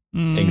on?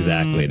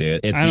 Exactly,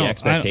 dude. It's the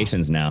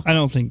expectations now. I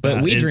don't think that.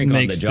 But we drink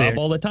on the job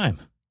all the time.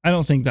 I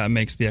don't think that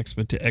makes the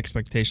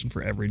expectation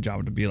for every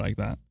job to be like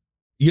that.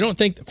 You don't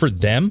think for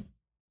them?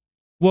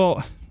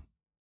 Well,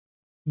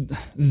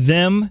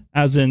 them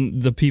as in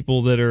the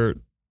people that are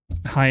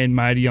high and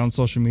mighty on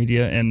social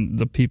media and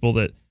the people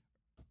that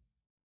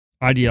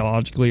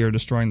ideologically are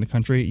destroying the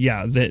country.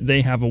 Yeah, they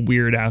have a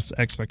weird ass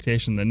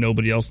expectation that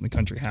nobody else in the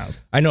country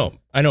has. I know,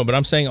 but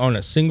I'm saying on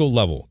a single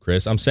level,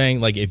 Chris, I'm saying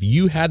like if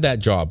you had that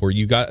job where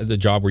you got the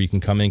job where you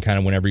can come in kind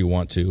of whenever you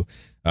want to,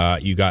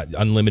 you got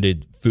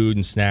unlimited food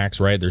and snacks,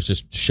 right? There's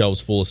just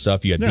shelves full of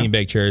stuff. You got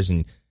beanbag chairs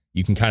and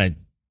you can kind of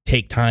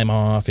take time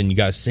off and you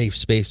got a safe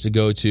space to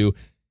go to.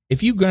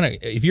 If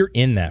you're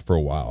in that for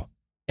a while,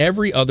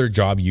 every other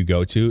job you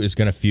go to is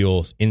going to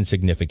feel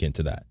insignificant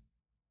to that.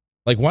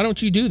 Like, why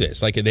don't you do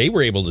this? Like, they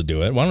were able to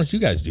do it. Why don't you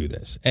guys do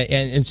this?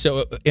 And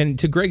so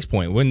to Greg's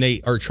point, when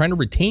they are trying to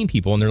retain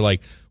people and they're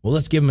like, well,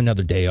 let's give them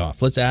another day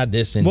off. Let's add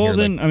this in. Well, here.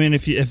 then, like, I mean,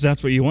 if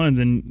that's what you wanted,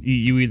 then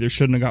you either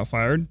shouldn't have got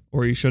fired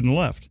or you shouldn't have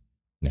left.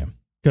 Yeah.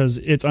 Because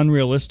it's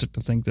unrealistic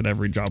to think that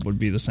every job would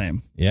be the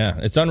same. Yeah,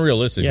 it's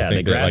unrealistic to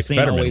think the grass that, like,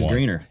 Fetterman always won.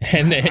 greener.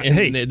 And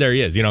hey, there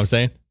he is. You know what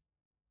I'm saying?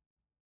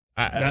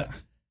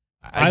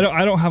 I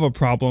don't have a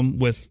problem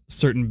with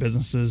certain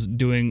businesses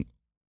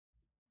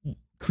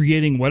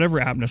creating whatever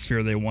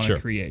atmosphere they want to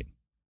create.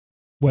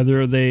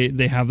 Whether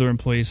they have their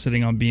employees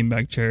sitting on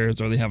beanbag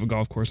chairs or they have a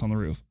golf course on the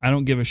roof. I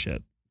don't give a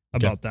shit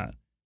about that.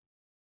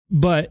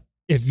 But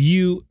if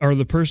you are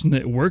the person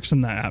that works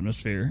in that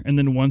atmosphere and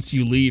then once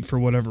you leave for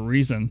whatever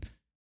reason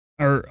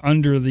are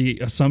under the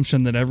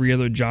assumption that every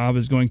other job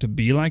is going to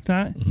be like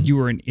that, you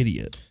are an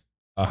idiot.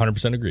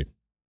 100% agreed.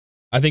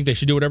 I think they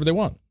should do whatever they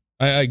want.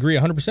 I agree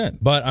 100%.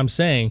 But I'm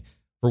saying,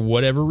 for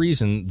whatever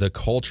reason, the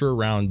culture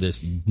around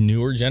this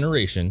newer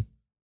generation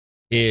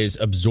is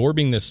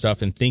absorbing this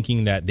stuff and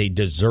thinking that they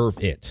deserve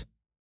it.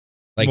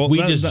 Like,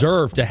 we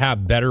deserve to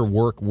have better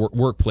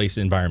workplace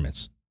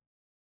environments.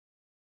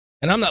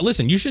 And I'm not,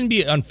 listen, you shouldn't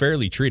be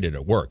unfairly treated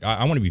at work.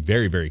 I want to be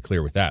very, very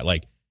clear with that.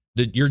 Like,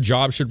 your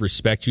job should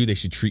respect you. They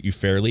should treat you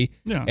fairly.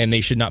 Yeah. And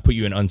they should not put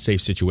you in unsafe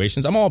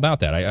situations. I'm all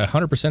about that. I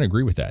 100%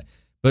 agree with that.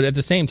 But at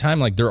the same time,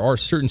 like, there are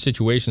certain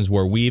situations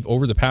where we've,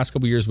 over the past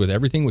couple of years with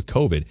everything with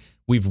COVID,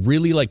 we've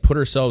really like put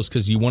ourselves,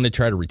 because you want to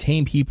try to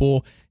retain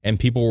people and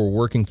people were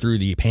working through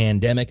the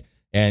pandemic.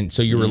 And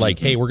so you were like,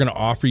 hey, we're going to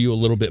offer you a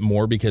little bit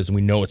more because we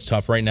know it's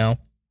tough right now.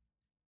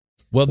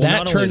 Well,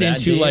 that turned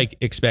into like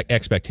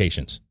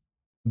expectations.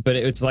 But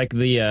it's like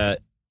the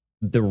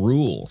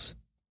rules.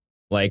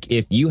 Like,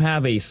 if you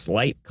have a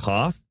slight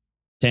cough,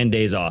 10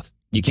 days off.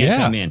 You can't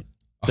come in.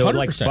 So 100%. It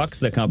like fucks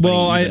the company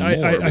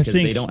even more because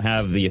they don't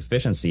have the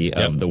efficiency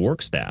of the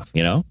work staff,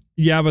 you know?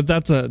 Yeah, but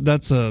that's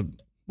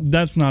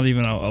not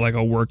even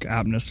a work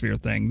atmosphere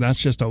thing. That's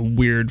just a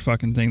weird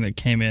fucking thing that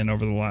came in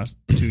over the last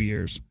 2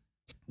 years.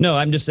 No,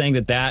 I'm just saying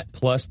that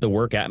plus the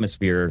work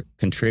atmosphere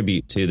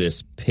contribute to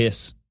this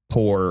piss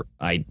poor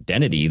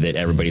identity that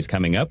everybody's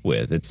coming up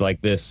with. It's like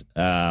this,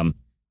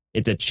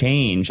 it's a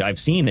change. I've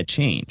seen a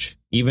change,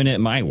 even at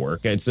my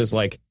work. It's just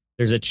like,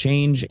 there's a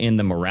change in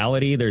the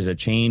morality. There's a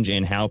change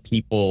in how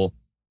people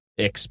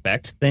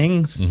expect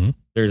things. Mm-hmm.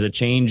 There's a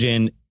change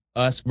in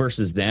us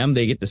versus them.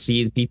 They get to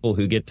see the people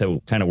who get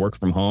to kind of work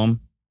from home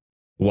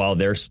while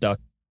they're stuck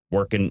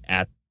working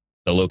at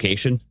the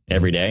location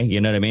every day. You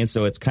know what I mean?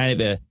 So it's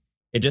kind of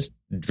it just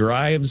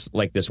drives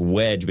like this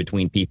wedge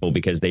between people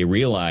because they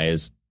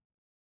realize,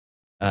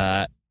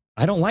 I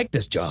don't like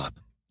this job.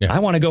 Yeah. I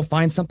want to go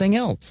find something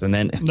else. And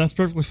then that's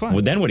perfectly fine.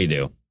 Well, then what do you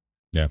do?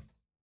 Yeah.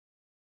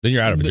 Then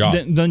you're out of a job.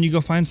 Then you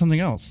go find something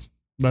else.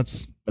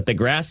 But the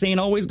grass ain't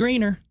always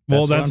greener.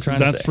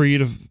 That's for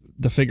you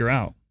to figure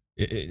out.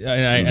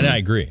 And I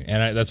agree.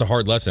 And that's a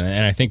hard lesson.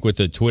 And I think with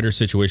the Twitter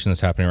situation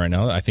that's happening right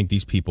now, I think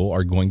these people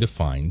are going to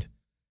find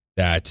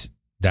that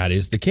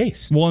is the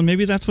case. Well, and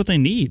maybe that's what they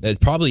need.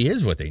 It probably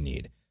is what they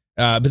need.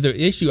 But the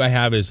issue I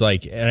have is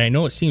like, and I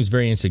know it seems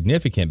very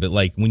insignificant, but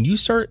like when you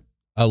start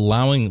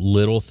allowing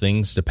little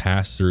things to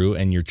pass through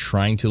and you're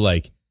trying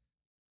to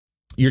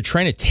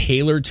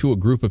tailor to a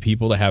group of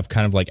people that have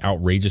kind of like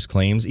outrageous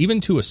claims,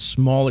 even to a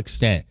small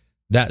extent,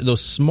 that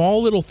those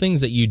small little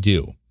things that you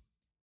do,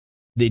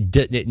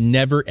 it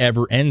never,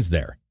 ever ends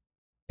there.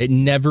 It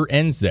never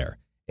ends there.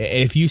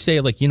 If you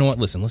say like, you know what,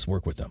 listen, let's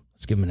work with them.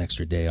 Let's give them an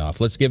extra day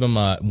off. Let's give them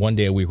 1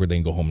 day a week where they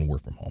can go home and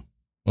work from home.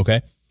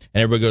 Okay.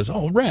 And everybody goes,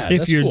 oh, rad.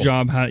 If your cool.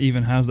 job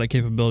even has that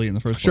capability in the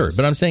first place. Sure.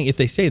 But I'm saying if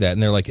they say that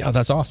and they're like, oh,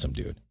 that's awesome,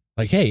 dude.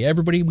 Like, hey,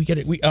 everybody, we get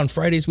it. On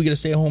Fridays, we get to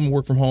stay home and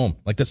work from home.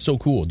 Like, that's so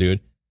cool, dude.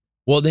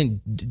 Well,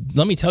 then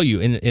let me tell you,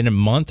 in a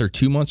month or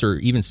 2 months or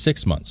even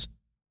 6 months,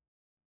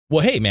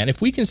 well, hey, man,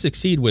 if we can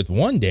succeed with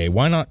 1 day,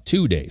 why not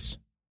 2 days?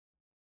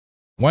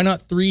 Why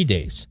not 3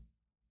 days?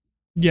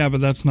 Yeah,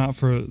 but that's not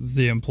for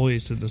the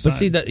employees to decide. But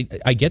see,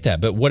 that I get that.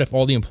 But what if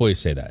all the employees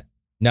say that?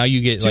 Now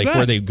you get like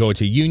where they go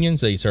to unions,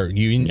 they start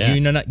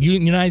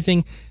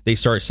unionizing. They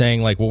start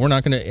saying like, well, we're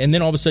not going to, and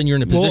then all of a sudden you're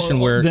in a position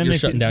where you're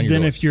shutting down your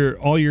doors. Then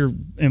if all your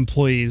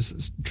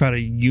employees try to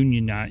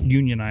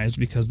unionize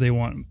because they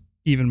want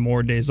even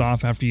more days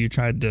off after you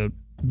tried to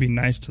be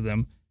nice to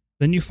them,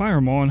 then you fire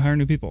them all and hire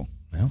new people.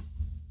 Well,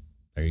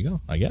 there you go.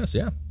 I guess,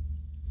 yeah.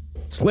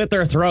 Slit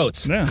their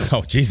throats. Yeah.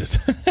 Oh, Jesus.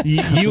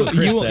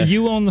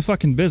 you own the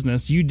fucking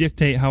business. You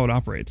dictate how it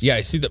operates. Yeah,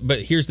 I see that.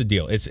 But here's the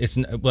deal. It's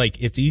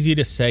like it's easy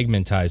to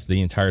segmentize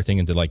the entire thing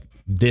into like,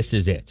 this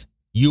is it.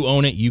 You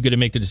own it. You get to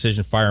make the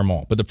decision. Fire them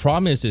all. But the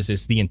problem is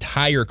it's the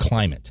entire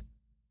climate.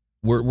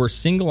 We're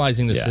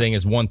singleizing this thing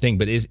as one thing,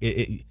 but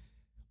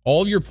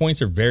all of your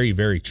points are very,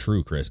 very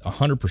true, Chris.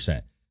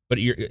 100%. But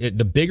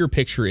the bigger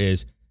picture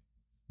is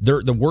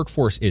the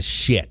workforce is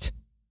shit.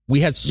 We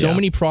had so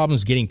many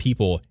problems getting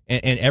people,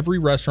 and every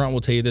restaurant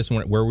will tell you this.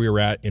 Where we were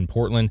at in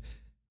Portland,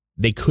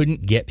 they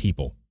couldn't get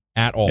people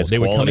at all. They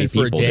would come in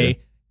for a day.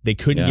 Dude. They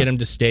couldn't get them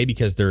to stay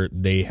because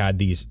they had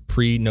these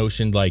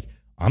pre-notioned like,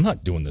 I'm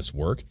not doing this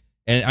work.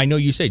 And I know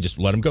you say just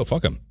let them go,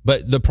 fuck them.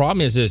 But the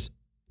problem is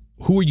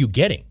who are you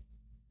getting?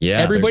 Yeah,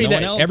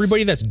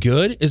 everybody that's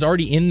good is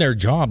already in their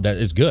job that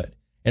is good,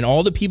 and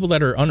all the people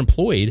that are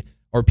unemployed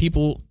are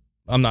people.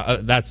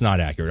 That's not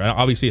accurate.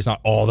 Obviously, it's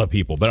not all the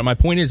people, but my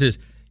point is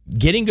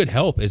getting good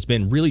help has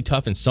been really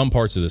tough in some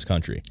parts of this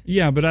country.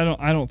 Yeah, but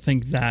I don't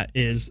think that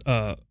is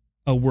a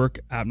work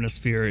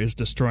atmosphere is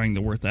destroying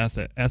the work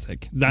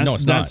ethic. No,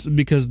 it's not. That's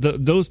because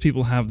those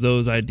people have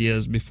those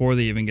ideas before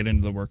they even get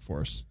into the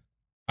workforce.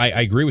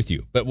 I agree with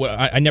you, but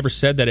I never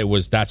said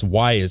that that's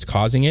why is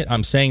causing it.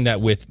 I'm saying that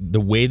with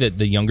the way that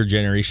the younger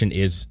generation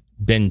is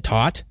been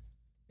taught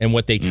and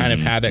what they kind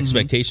of have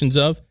expectations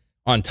of,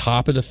 on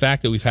top of the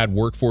fact that we've had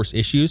workforce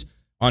issues,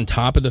 on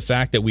top of the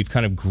fact that we've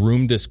kind of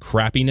groomed this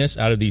crappiness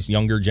out of these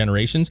younger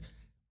generations,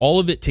 all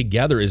of it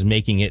together is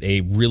making it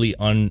a really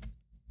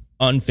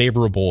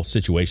unfavorable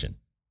situation.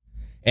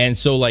 And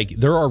so, like,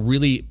 there are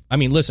really, I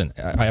mean, listen,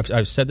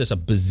 I've said this a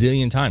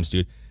bazillion times,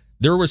 dude.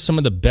 There were some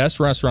of the best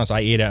restaurants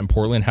I ate at in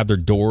Portland have their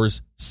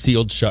doors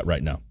sealed shut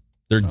right now.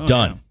 They're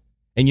done. Yeah.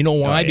 And you know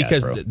why?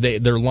 Because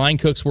their line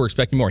cooks were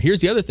expecting more. Here's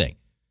the other thing.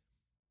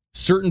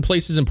 Certain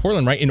places in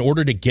Portland, right, in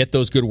order to get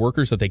those good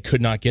workers that they could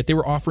not get, they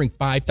were offering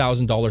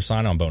 $5,000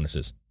 sign-on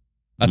bonuses,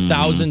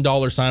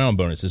 $1,000 sign-on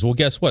bonuses. Well,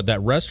 guess what? That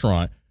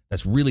restaurant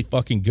that's really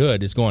fucking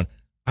good is going,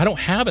 I don't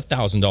have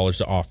 $1,000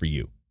 to offer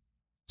you.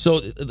 So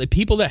the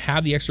people that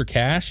have the extra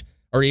cash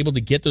are able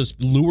to get those,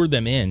 lure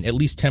them in, at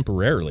least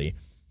temporarily.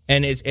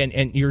 And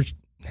you're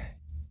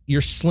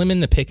slimming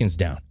the pickings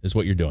down is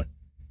what you're doing.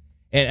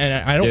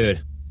 And I don't.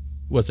 Dude,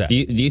 what's that? Do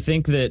you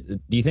think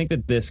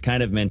that this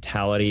kind of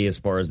mentality, as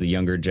far as the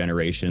younger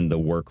generation, the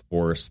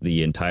workforce,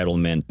 the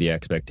entitlement, the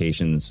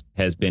expectations,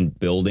 has been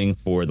building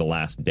for the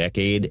last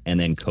decade, and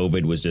then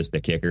COVID was just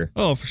the kicker?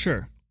 Oh, for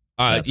sure.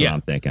 That's what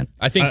I'm thinking.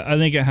 I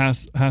think it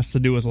has to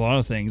do with a lot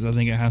of things. I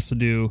think it has to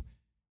do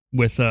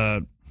with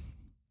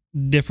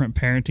different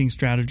parenting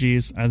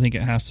strategies. I think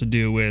it has to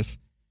do with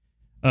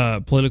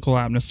political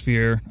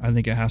atmosphere. I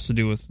think it has to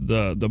do with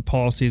the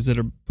policies that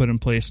are put in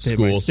place state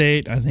by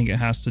state. I think it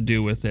has to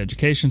do with the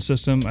education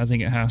system. I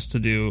think it has to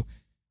do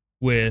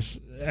with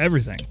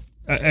everything.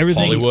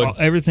 Hollywood,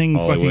 fucking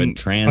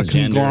transgender. A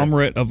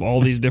conglomerate of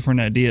all these different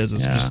ideas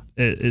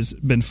is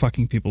been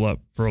fucking people up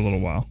for a little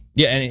while.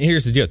 Yeah, and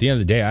here's the deal. At the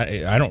end of the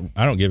day, I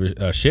don't give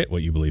a shit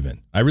what you believe in.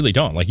 I really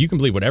don't. Like, you can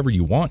believe whatever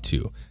you want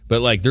to,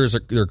 but like there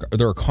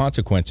are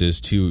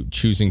consequences to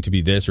choosing to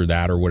be this or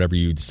that or whatever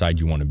you decide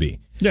you want to be.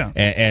 Yeah,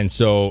 and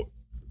so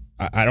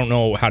I don't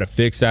know how to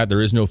fix that.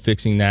 There is no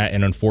fixing that.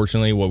 And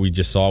unfortunately, what we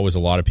just saw was a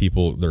lot of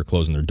people, they're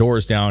closing their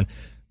doors down.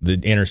 The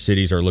inner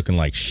cities are looking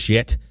like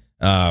shit.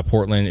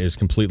 Portland is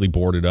completely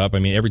boarded up. I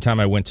mean, every time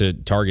I went to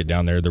Target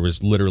down there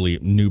was literally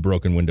new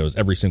broken windows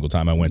every single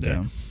time I went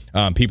there.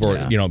 People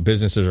are,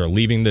 businesses are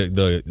leaving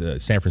the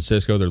San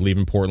Francisco. They're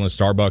leaving Portland.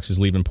 Starbucks is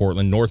leaving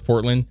Portland, North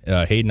Portland,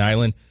 Hayden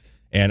Island,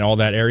 and all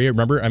that area.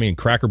 Remember, I mean,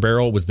 Cracker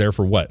Barrel was there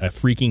for what, a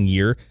freaking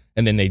year,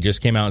 and then they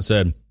just came out and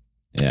said,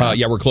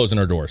 we're closing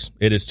our doors.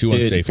 It is too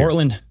unsafe.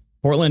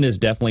 Portland is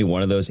definitely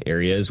one of those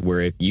areas where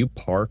if you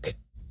park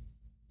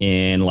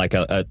in like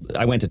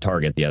I went to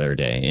Target the other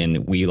day,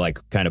 and we like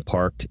kind of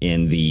parked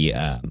in the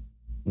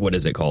what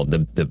is it called,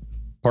 the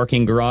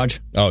parking garage.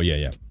 Oh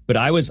yeah. But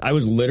I was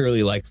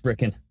literally like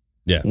freaking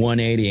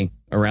 180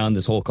 around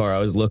this whole car. I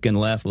was looking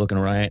left, looking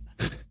right.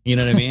 You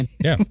know what I mean?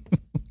 Yeah.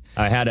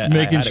 I had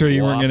making sure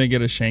you weren't going to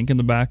get a shank in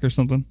the back or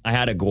something. I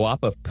had a guap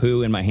of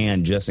poo in my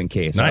hand just in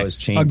case. Nice. I was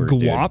chambered, a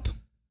guap? Dude.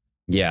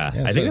 Yeah,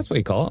 I think that's what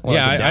you call it.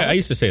 I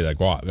used to say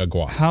that, a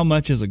guap. How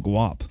much is a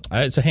guap?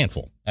 It's a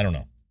handful. I don't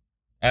know.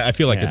 I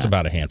feel like it's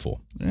about a handful.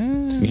 You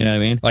know what I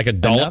mean? Like a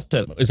dollop.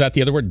 Is that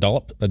the other word?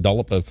 Dollop? A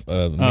dollop of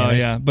mayonnaise? Oh,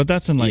 yeah. But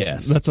that's in like,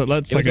 that's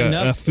like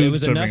a food It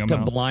was enough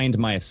amount. to blind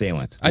my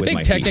assailant. I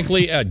think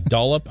technically a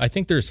dollop, I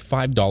think there's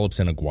 5 dollops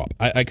in a guap.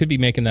 I could be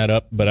making that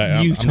up, but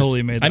I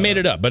made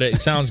it up, but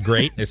it sounds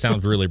great. It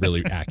sounds really,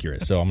 really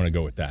accurate. So I'm going to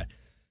go with that.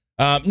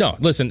 No,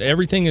 listen,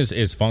 everything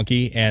is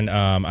funky. And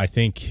I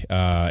think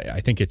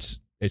it's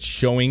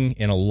showing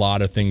in a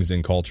lot of things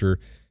in culture,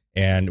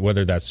 and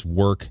whether that's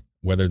work,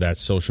 whether that's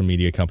social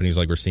media companies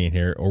like we're seeing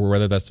here, or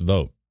whether that's the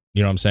vote.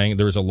 You know what I'm saying?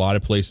 There's a lot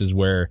of places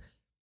where,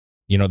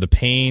 the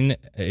pain,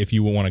 if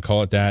you want to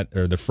call it that,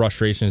 or the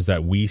frustrations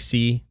that we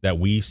see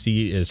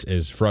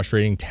is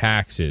frustrating.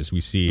 Taxes, we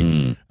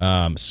see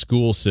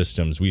school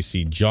systems, we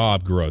see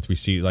job growth, we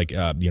see like,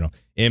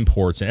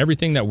 imports and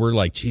everything that we're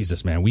like,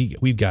 Jesus, man,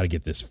 we've got to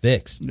get this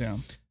fixed. Yeah.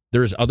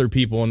 There's other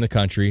people in the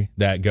country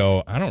that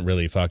go, I don't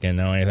really fucking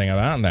know anything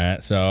about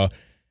that. So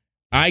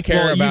I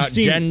care about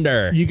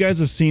gender. You guys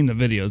have seen the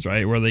videos,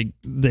 right? Where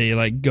they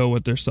like go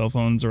with their cell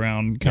phones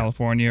around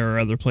California or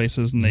other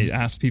places, and they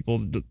ask people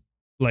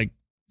like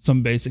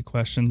some basic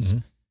questions,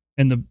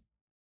 and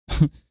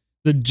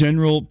the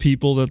general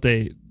people that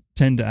they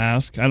tend to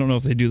ask, I don't know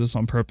if they do this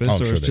on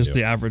purpose or it's just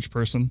the average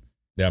person.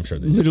 Yeah, I'm sure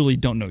they literally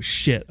don't know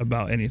shit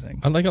about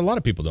anything. Like a lot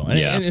of people don't.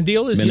 And the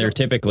deal is, they're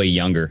typically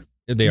younger.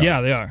 They are.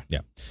 Yeah, they are. Yeah.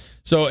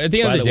 So at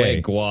the end of the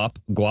day,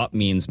 guap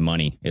means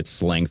money. It's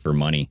slang for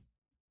money.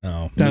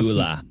 Oh,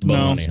 moolah.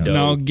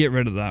 No, get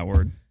rid of that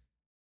word.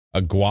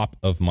 A guap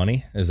of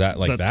money? Is that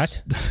like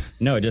that?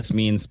 No, it just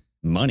means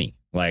money.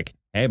 Like,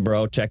 hey,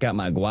 bro, check out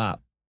my guap.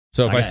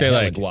 So if I say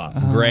like,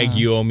 Greg,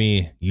 you owe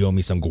me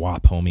some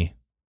guap, homie.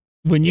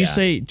 When you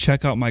say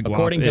check out my guap,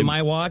 according to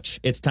my watch,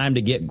 it's time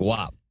to get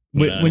guap.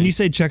 When you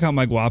say check out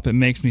my guap, it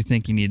makes me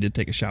think you need to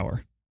take a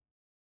shower.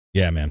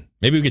 Yeah, man.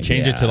 Maybe we could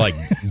change it to like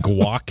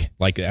guac,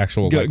 like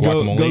actual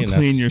guacamole. Go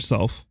clean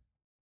yourself.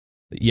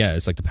 Yeah,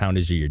 it's like the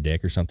poundage of your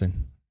dick or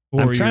something.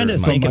 Or I'm trying to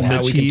think of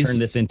how we can turn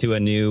this into a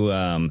new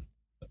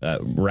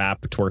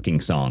rap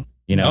twerking song.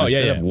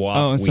 Instead of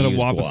WAP, instead we of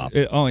WAP,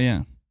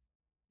 guap.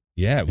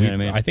 Yeah,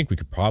 I think we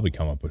could probably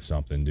come up with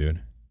something,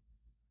 dude.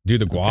 Do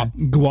the guap.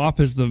 Okay.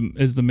 Guap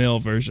is the male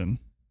version.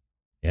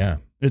 Yeah,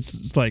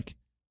 it's like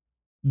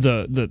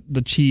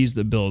the cheese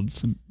that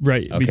builds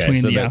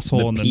between the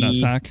asshole and the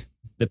nutsack.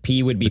 The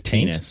P would be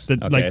penis.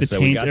 Like the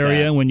taint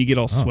area that. When you get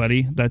all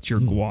sweaty, that's your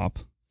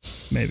guap.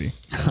 Maybe.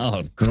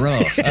 Oh,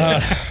 gross.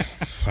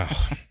 Wow.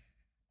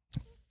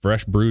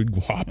 Fresh brewed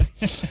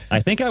guap. I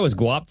think I was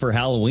guap for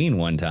Halloween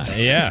one time.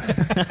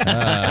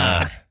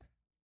 Yeah.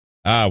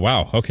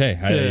 Wow. Okay.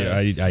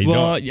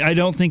 I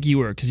don't think you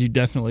were, because you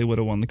definitely would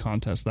have won the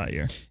contest that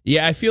year.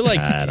 Yeah, I feel like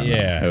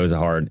it was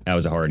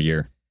a hard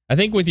year. I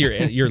think with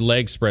your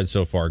legs spread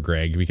so far,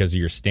 Greg, because of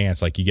your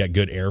stance, like you got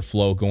good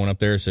airflow going up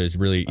there, so it's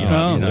really.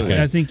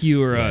 I think you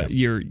were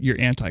you're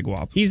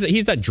anti-guap.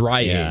 He's that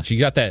dry age. You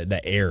got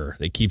the air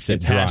that keeps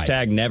it dry.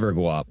 Hashtag never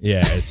guap.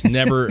 Yeah, it's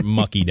never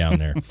mucky down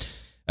there.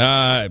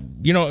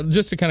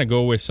 Just to kind of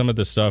go with some of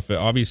the stuff.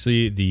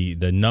 Obviously,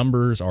 the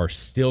numbers are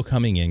still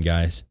coming in,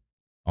 guys,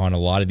 on a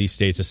lot of these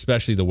states,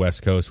 especially the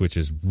West Coast, which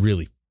is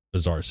really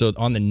bizarre. So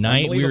on the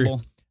night we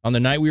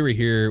were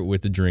here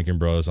with the Drinking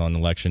Bros on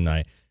election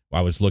night, I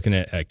was looking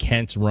at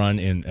Kent's run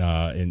in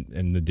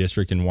the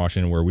district in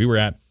Washington where we were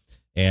at,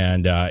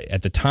 and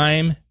at the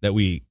time that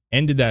we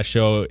ended that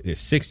show,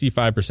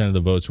 65% of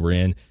the votes were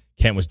in.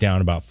 Kent was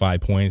down about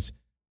 5 points.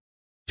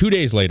 2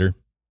 days later,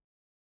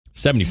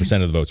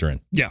 70% of the votes are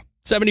in. Yeah,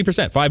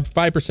 70%,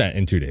 5%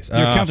 in 2 days.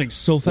 You're counting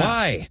so fast.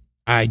 Why?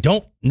 I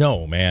don't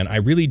know, man. I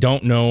really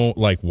don't know,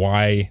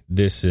 why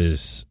this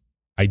is.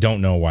 I don't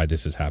know why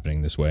this is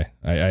happening this way.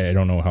 I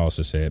don't know how else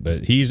to say it,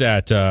 but he's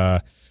at.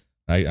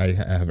 I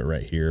have it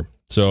right here.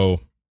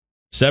 So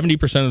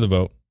 70% of the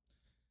vote.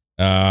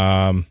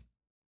 And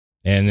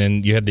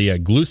then you have the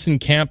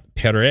Glusenkamp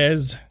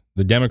Perez,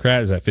 the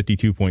Democrat, is at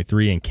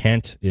 52.3, and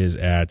Kent is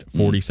at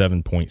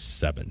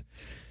 47.7.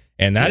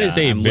 And that is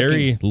a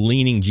very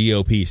leaning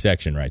GOP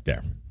section right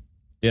there.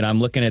 Dude,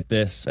 I'm looking at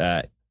this.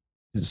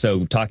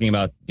 So talking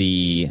about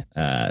the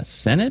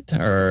Senate,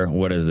 or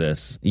what is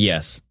this?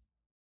 Yes.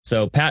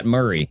 So Pat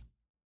Murray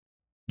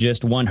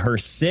just won her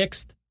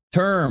 6th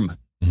term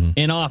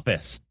in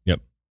office. Yep.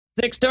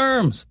 6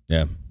 terms.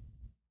 Yeah.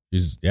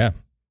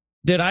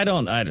 Dude,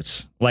 I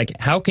just, like,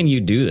 how can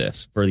you do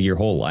this for your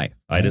whole life?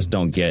 I just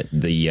don't get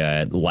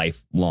the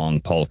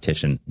lifelong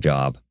politician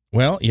job.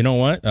 Well, you know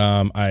what?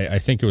 I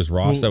think it was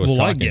Ross that was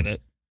talking. I get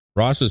it.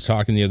 Ross was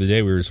talking the other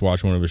day. We were just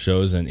watching one of his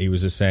shows, and he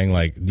was just saying,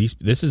 like,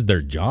 this is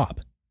their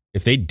job.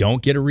 If they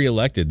don't get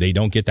reelected, they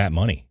don't get that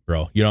money,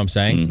 bro. You know what I'm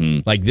saying? Mm-hmm.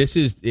 Like,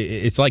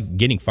 it's like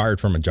getting fired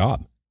from a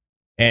job.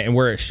 And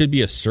where it should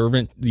be a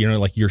servant, you know,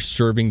 like you're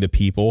serving the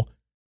people.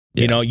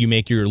 You know, you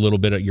make your little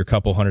bit of your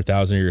couple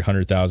 100,000 or your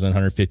 100,000,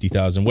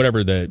 150,000,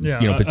 whatever the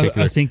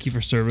particular. I thank you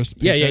for service.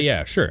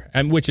 Yeah, sure.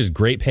 And which is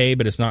great pay,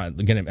 but it's not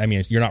gonna. I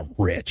mean, you're not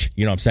rich.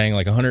 You know what I'm saying?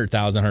 Like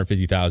 100,000,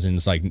 150,000.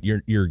 It's like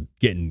you're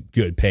getting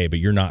good pay, but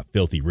you're not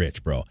filthy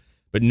rich, bro.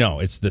 But no,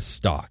 it's the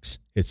stocks.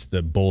 It's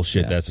the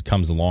bullshit that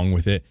comes along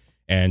with it.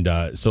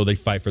 And so they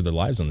fight for their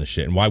lives on this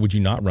shit. And why would you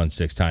not run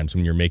 6 times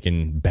when you're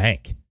making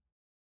bank?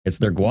 It's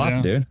their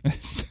guap, dude.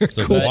 It's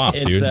their guap,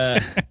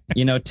 dude.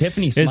 You know,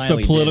 Tiffany Smiley. It's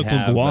the political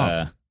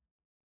guap.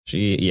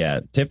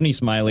 Tiffany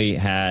Smiley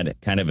had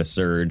kind of a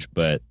surge,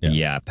 but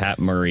Pat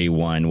Murray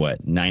won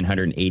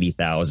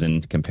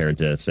 980,000 compared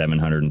to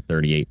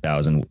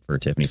 738,000 for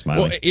Tiffany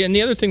Smiley. Well, and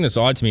the other thing that's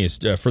odd to me is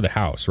for the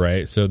House,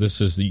 right? So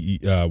this is the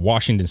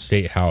Washington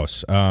State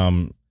House.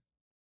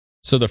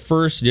 So the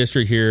first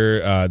district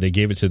here, they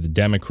gave it to the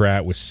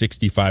Democrat with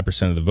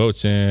 65% of the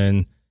votes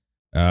in.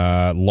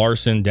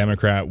 Larson,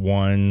 Democrat,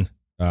 won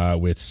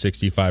with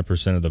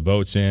 65% of the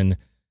votes in.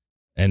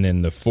 And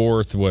then the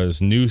fourth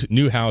was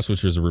Newhouse,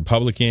 which was a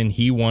Republican.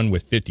 He won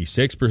with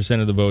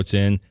 56% of the votes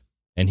in.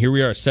 And here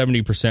we are at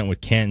 70% with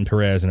Canton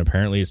Perez, and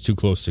apparently it's too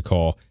close to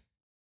call.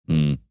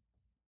 You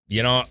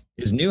know,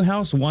 is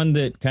Newhouse one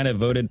that kind of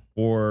voted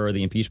for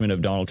the impeachment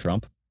of Donald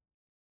Trump?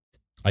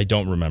 I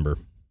don't remember.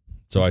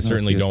 So I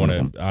certainly don't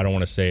want to. I don't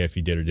want to say if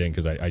he did or didn't,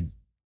 because I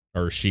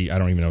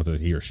don't even know if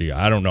it's he or she.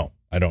 I don't know.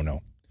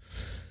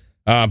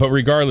 But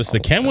regardless,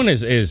 the Ken one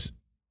is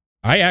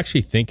I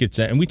actually think it's,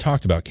 and we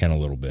talked about Ken a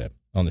little bit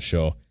on the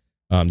show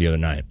the other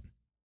night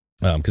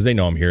because they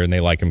know I'm here and they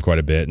like him quite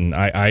a bit. And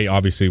I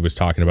obviously was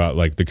talking about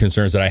like the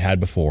concerns that I had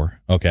before.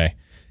 Okay.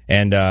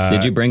 And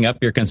did you bring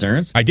up your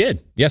concerns? I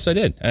did. Yes, I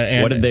did.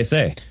 And what did they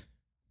say?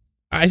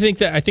 I think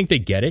they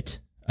get it.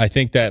 I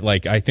think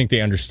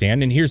they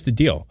understand. And here's the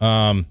deal.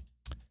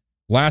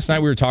 Last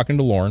night we were talking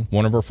to Lauren,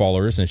 one of our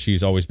followers, and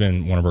she's always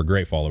been one of our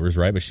great followers,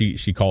 right? But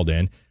she called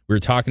in. We were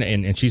talking,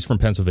 and she's from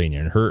Pennsylvania,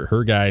 and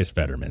her guy is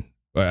Fetterman.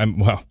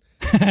 Well,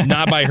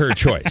 not by her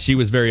choice. She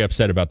was very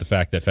upset about the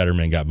fact that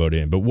Fetterman got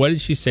voted in. But what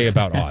did she say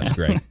about Oz,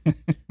 Greg?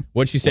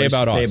 What did she say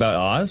about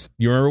Oz?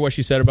 You remember what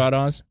she said about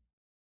Oz?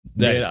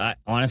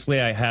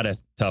 Honestly, I had a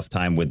tough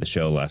time with the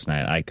show last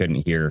night. I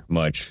couldn't hear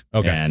much,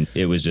 and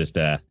it was just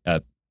a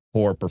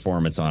poor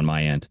performance on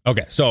my end.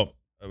 Okay, so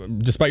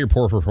despite your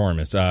poor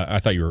performance, I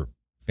thought you were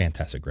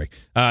fantastic, Greg.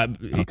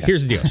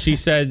 Here's the deal. She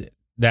said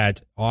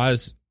that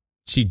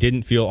she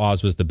didn't feel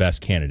Oz was the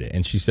best candidate.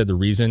 And she said the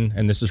reason,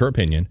 and this is her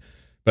opinion,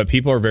 but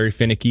people are very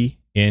finicky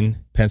in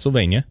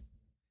Pennsylvania.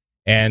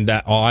 And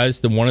that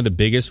one of the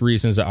biggest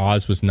reasons that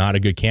Oz was not a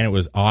good candidate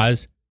was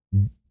Oz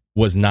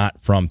was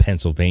not from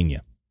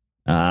Pennsylvania.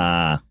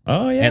 Oh,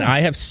 yeah. And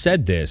I have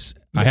said this.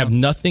 Yeah. I have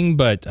nothing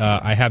but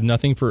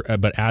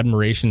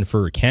admiration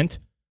for Kent.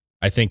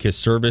 I think his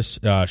service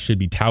should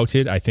be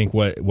touted. I think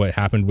what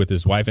happened with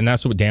his wife, and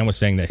that's what Dan was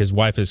saying, that his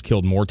wife has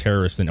killed more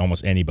terrorists than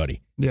almost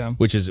anybody. Yeah,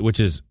 which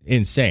is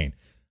insane.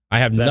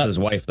 That's his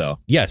wife, though.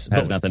 Yes, it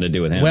has nothing to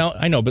do with him. Well,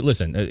 I know, but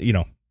listen,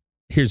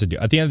 here's the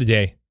deal. At the end of the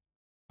day,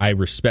 I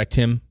respect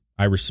him.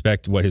 I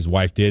respect what his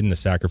wife did and the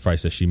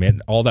sacrifice that she made.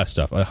 All that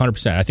stuff,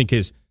 100%. I think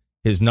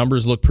his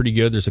numbers look pretty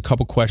good. There's a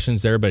couple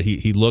questions there, but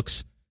he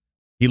looks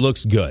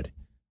good.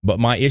 But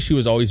my issue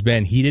has always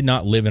been he did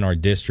not live in our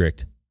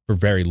district for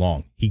very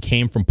long. He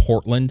came from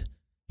Portland.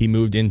 He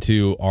moved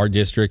into our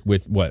district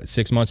with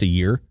 6 months, a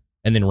year,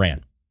 and then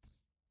ran.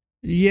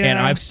 Yeah. And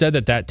I've said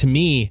that to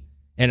me,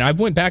 and I've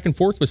went back and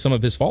forth with some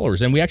of his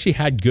followers, and we actually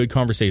had good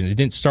conversations. It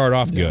didn't start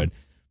off good,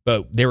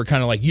 but they were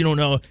kind of like, you don't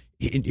know,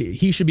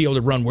 he should be able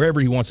to run wherever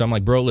he wants. I'm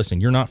like, bro,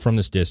 listen, you're not from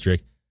this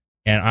district.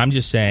 And I'm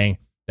just saying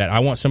that I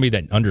want somebody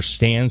that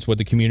understands what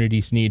the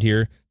communities need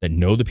here, that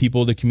know the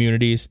people of the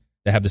communities,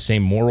 that have the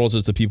same morals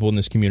as the people in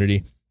this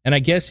community. And I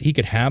guess he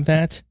could have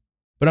that.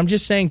 But I'm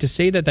just saying, to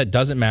say that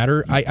doesn't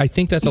matter, I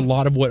think that's a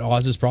lot of what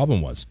Oz's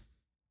problem was.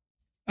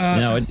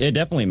 No, it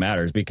definitely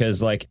matters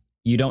because, like,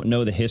 you don't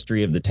know the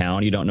history of the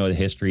town. You don't know the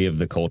history of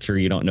the culture.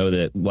 You don't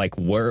know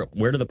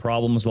where do the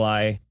problems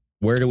lie?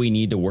 Where do we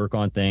need to work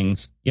on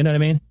things? You know what I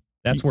mean?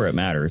 That's where it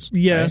matters.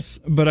 Yes,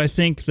 right? But I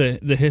think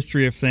the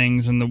history of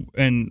things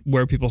and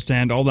where people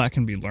stand, all that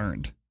can be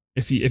learned.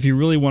 If you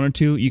really wanted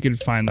to, you could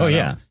find that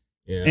out.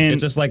 Yeah. And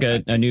it's just like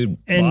a new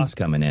boss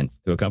coming in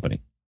to a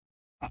company.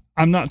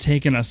 I'm not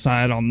taking a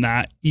side on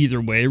that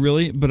either way,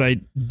 really, but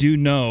I do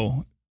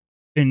know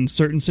in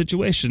certain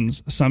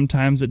situations,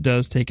 sometimes it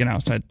does take an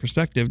outside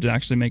perspective to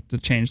actually make the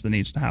change that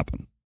needs to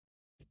happen.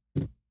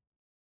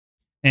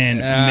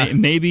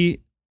 And maybe,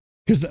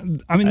 because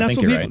I mean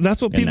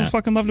that's what people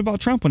fucking loved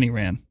about Trump when he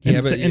ran in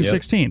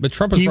 2016. But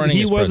Trump was running.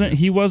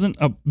 He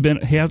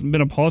hasn't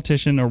been a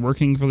politician or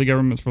working for the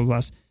government for the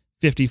last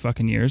 50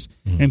 fucking years,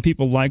 and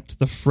people liked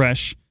the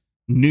fresh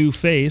new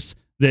face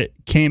that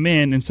came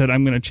in and said,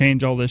 "I'm going to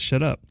change all this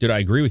shit up." Dude, I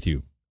agree with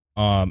you,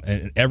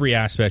 in every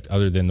aspect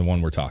other than the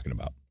one we're talking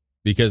about.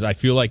 Because I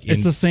feel like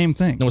it's the same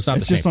thing. No, it's not.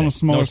 It's just on a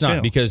smaller scale. No, it's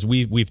not, because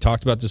we've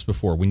talked about this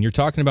before. When you're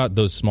talking about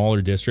those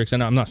smaller districts,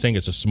 and I'm not saying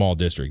it's a small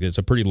district, it's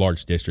a pretty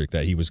large district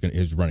that he was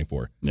running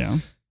for. Yeah,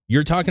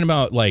 you're talking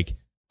about, like,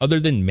 other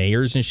than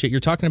mayors and shit,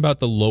 you're talking about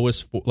the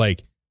lowest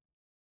like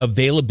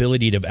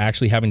availability of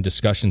actually having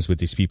discussions with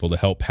these people to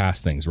help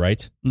pass things.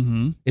 Right?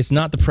 Mm-hmm. It's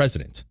not the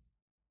president.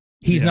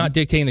 He's not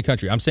dictating the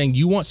country. I'm saying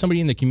you want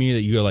somebody in the community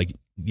that you go like,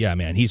 yeah,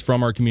 man, he's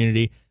from our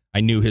community.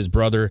 I knew his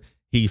brother.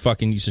 He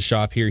fucking used to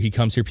shop here. He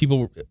comes here.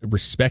 People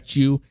respect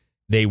you.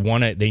 They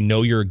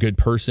know you're a good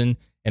person,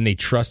 and they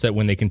trust that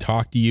when they can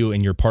talk to you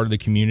and you're part of the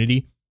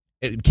community.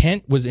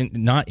 Kent was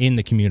not in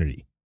the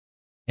community.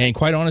 And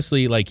quite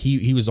honestly, like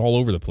he was all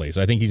over the place.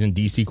 I think he's in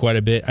DC quite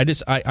a bit.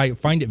 I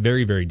find it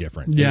very, very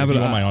different. Yeah, but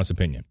you want my honest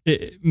opinion.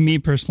 Me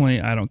personally,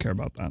 I don't care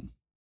about that.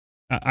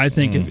 I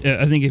think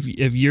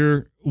if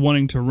you're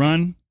wanting to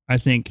run, I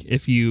think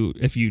if you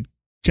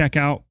check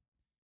out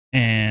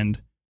and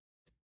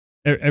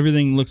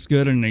everything looks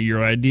good and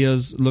your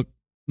ideas look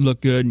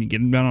good and you get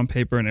them down on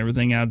paper and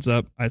everything adds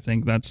up, I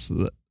think that's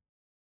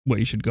what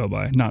you should go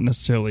by, not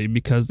necessarily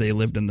because they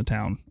lived in the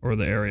town or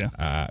the area.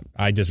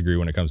 I disagree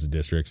when it comes to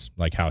districts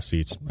like house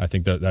seats. I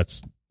think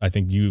I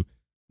think you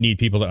need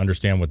people to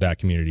understand what that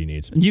community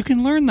needs. You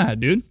can learn that,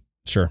 dude.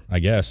 Sure, I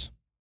guess.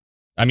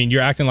 I mean,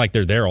 you're acting like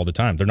they're there all the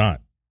time. They're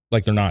not.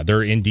 Like, they're not.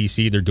 They're in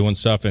DC. They're doing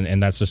stuff,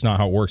 and that's just not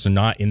how it works. They're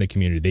not in the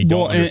community. They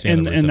don't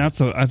understand. And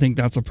I think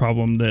that's a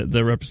problem that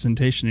the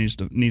representation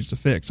needs to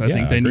fix. I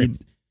think they need,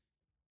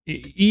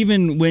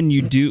 even when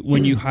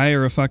you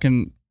hire a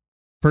fucking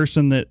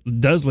person that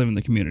does live in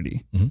the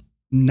community,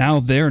 now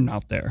they're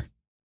not there.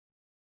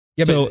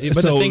 Yeah, but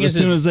the thing as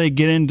soon as they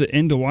get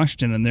into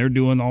Washington and they're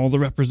doing all the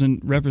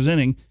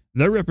representing,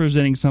 they're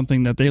representing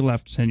something that they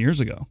left 10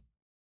 years ago,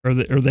 or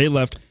they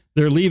left.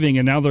 They're leaving,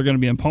 and now they're going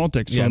to be in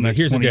politics for the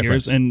next 20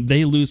 years, and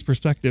they lose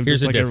perspective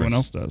just like everyone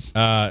else does.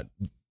 I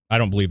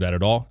don't believe that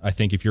at all. I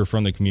think if you're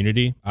from the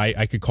community,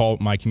 I could call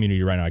my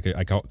community right now.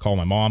 I call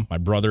my mom, my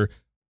brother,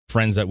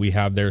 friends that we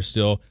have there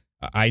still.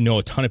 I know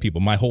a ton of people.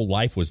 My whole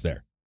life was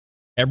there.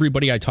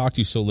 Everybody I talk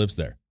to still lives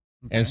there.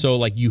 Okay. And so,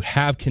 like, you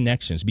have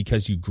connections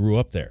because you grew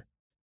up there.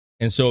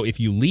 And so if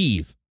you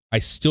leave, I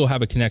still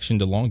have a connection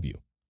to Longview.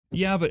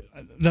 Yeah, but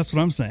that's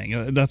what I'm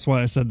saying. That's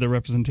why I said the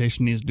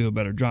representation needs to do a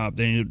better job.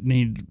 They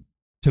need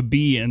to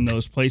be in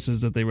those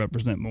places that they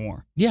represent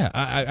more. Yeah,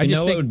 I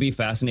just think what would be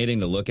fascinating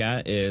to look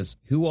at is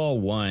who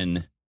all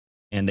won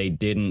and they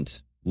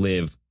didn't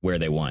live where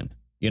they won.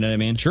 You know what I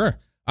mean? Sure.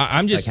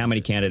 I'm just like, how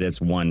many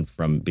candidates won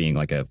from being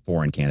like a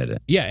foreign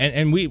candidate? Yeah,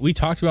 and we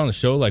talked about on the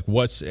show, like,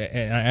 what's,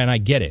 and I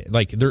get it.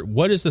 Like,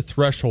 what is the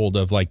threshold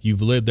of, like,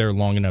 you've lived there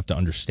long enough to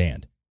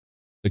understand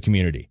the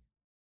community?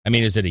 I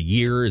mean, is it a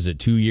year? Is it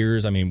 2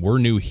 years? I mean, we're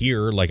new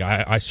here. Like,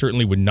 I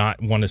certainly would not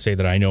want to say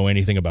that I know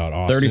anything about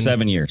Austin.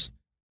 37 years.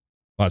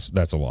 Well,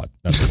 that's a lot.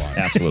 That's a lot.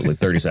 Absolutely,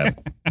 37.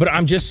 But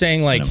I'm just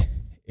saying, like,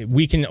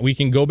 we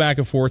can go back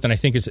and forth, and I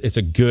think it's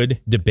a good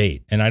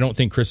debate. And I don't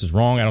think Chris is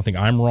wrong. I don't think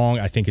I'm wrong.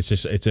 I think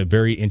it's a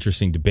very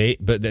interesting debate.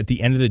 But at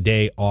the end of the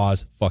day,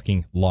 Oz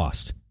fucking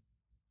lost,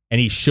 and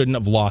he shouldn't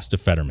have lost to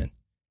Fetterman.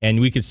 And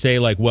we could say,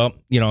 like, well,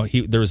 you know,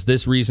 there was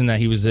this reason that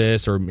he was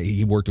this, or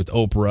he worked with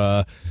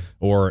Oprah,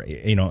 or,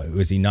 you know,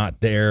 was he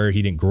not there?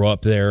 He didn't grow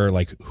up there.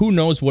 Like, who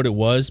knows what it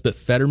was? But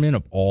Fetterman,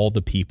 of all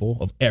the people,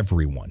 of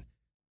everyone,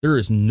 there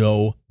is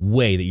no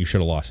way that you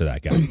should have lost to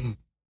that guy.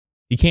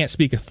 He can't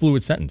speak a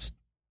fluid sentence.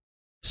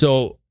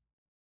 So,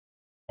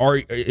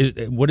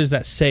 what does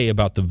that say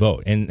about the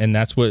vote? And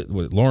that's what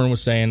Lauren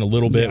was saying a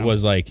little bit,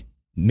 was like,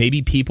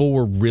 maybe people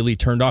were really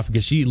turned off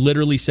because she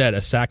literally said a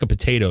sack of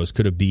potatoes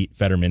could have beat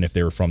Fetterman if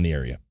they were from the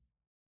area.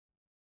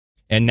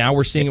 And now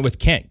we're seeing it with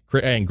Kent.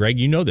 And Greg,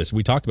 you know this.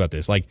 We talked about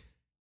this. Like,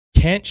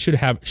 Kent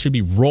should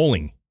be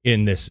rolling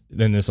in this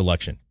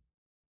election.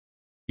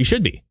 He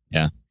should be.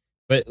 Yeah.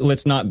 But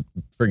let's not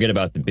forget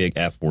about the big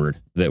F word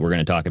that we're going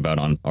to talk about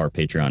on our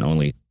Patreon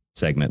only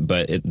segment.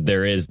 But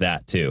there is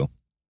that too.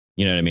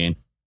 You know what I mean?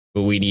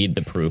 But we need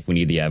the proof. We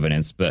need the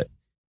evidence. But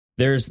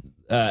there's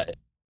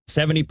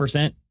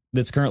 70%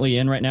 that's currently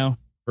in right now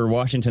for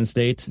Washington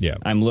State. Yeah.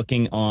 I'm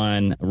looking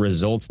on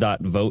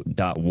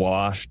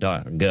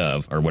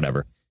results.vote.wash.gov or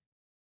whatever.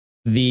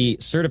 The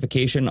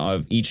certification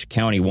of each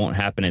county won't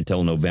happen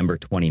until November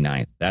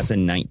 29th. That's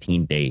in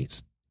 19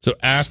 days. So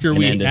after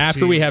we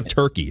have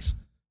turkeys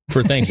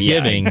for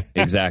Thanksgiving, yeah,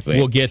 exactly,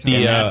 we'll get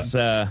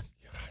the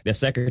the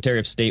Secretary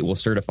of State will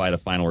certify the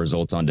final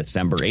results on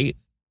December 8th.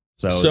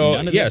 So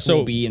none of this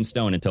will be in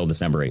stone until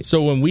December 8th.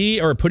 So when we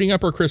are putting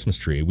up our Christmas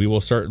tree, we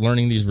will start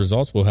learning these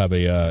results. We'll have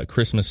a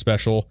Christmas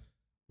special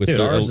with the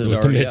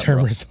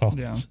midterm results.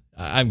 Yeah.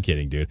 I'm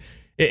kidding, dude.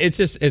 It's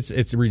just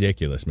it's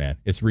ridiculous, man.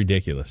 It's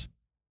ridiculous.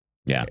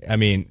 Yeah. I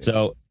mean,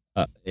 so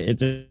it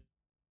depends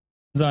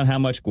on how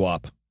much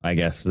guap, I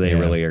guess, they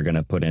really are going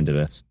to put into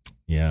this.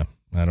 Yeah.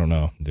 I don't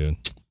know, dude.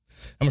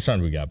 How much time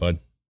do we got, bud?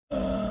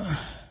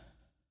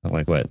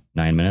 Like what,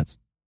 9 minutes?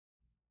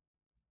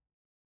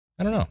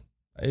 I don't know.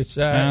 It's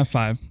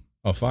 5.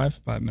 Oh, 5?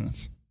 5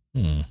 minutes.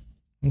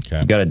 Okay.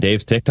 You got a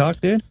Dave's TikTok,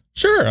 dude?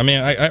 Sure. I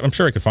mean, I'm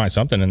sure I could find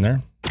something in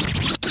there.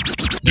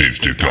 Dave's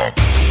TikTok.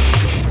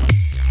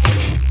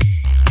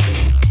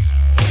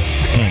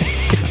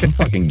 I'm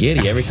fucking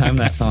giddy every time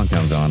that song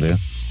comes on, dude.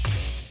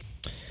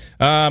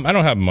 I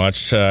don't have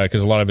much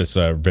because a lot of it's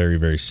very,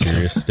 very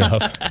serious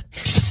stuff.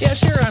 Yeah,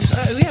 sure.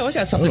 We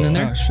got something in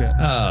there. Oh, shit.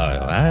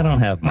 I don't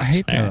have much. I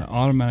hate that it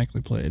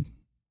automatically played.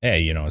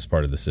 Hey, it's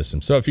part of the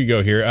system. So if you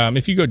go here,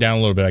 if you go down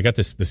a little bit, I got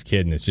this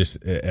kid, and it's just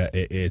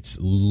it's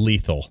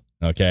lethal.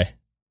 Okay,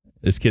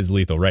 this kid's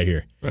lethal right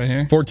here. Right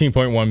here.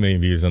 14.1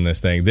 million views on this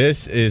thing.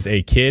 This is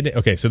a kid.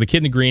 Okay, so the kid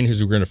in the green,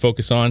 who's we're going to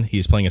focus on,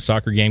 he's playing a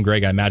soccer game.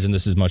 Greg, I imagine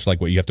this is much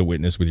like what you have to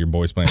witness with your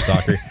boys playing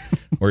soccer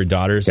or your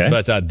daughters. Okay.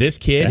 But this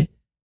kid,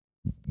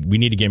 we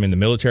need to get him in the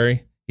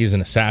military. He's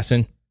an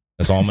assassin.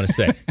 That's all I'm going to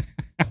say.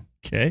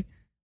 Okay.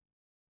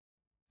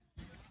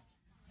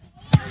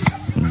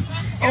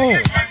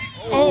 Oh.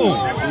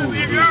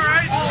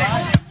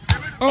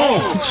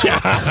 Oh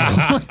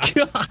my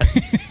God.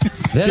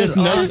 That is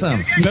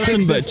awesome.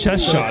 Nothing but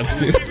chest shots,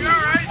 dude.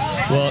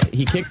 Well,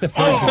 he kicked the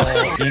first ball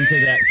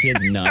into that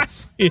kid's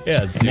nuts.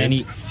 Yes,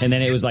 and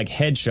then it was like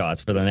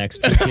headshots for the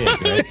next 2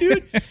 kids, right?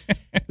 Dude,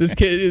 this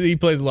kid, he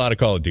plays a lot of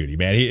Call of Duty,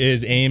 man.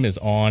 His aim is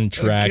on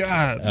track. Oh,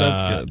 God,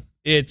 that's good.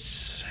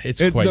 It's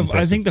quite impressive.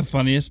 I think the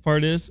funniest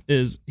part is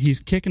he's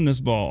kicking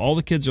this ball. All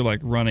the kids are like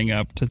running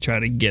up to try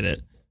to get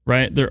it,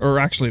 right? They're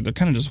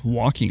kind of just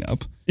walking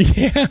up.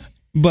 Yeah.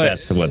 But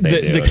that's what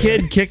they do. The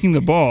kid kicking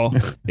the ball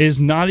is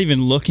not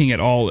even looking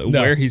at all at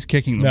where he's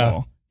kicking the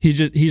ball.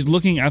 He's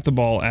looking at the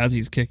ball as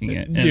he's kicking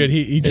it. Dude,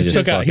 he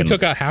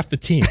took out half the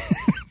team.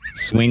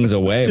 Swings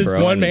away, just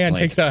bro. One man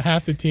takes out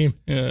half the team.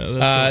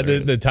 Yeah,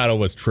 the title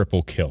was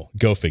Triple Kill.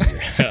 Go figure.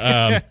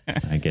 I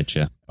get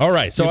you. All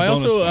right, so I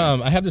also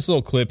I have this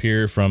little clip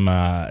here from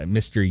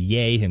Mr.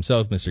 Ye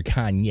himself, Mr.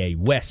 Kanye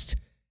West.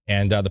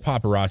 And the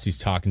paparazzi's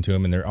talking to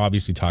him, and they're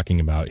obviously talking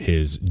about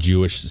his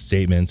Jewish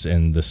statements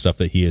and the stuff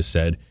that he has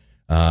said.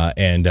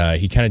 And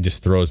he kind of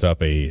just throws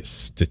up a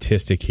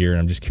statistic here, and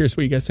I'm just curious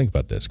what you guys think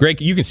about this.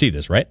 Greg, you can see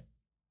this, right?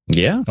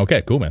 Yeah.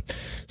 Okay, cool, man.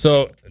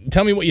 So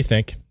tell me what you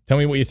think. Tell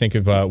me what you think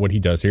of what he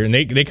does here. And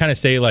they kind of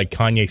say, like,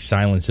 Kanye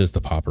silences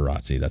the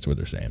paparazzi. That's what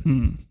they're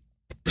saying.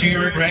 Do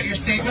you regret your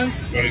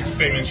statements? What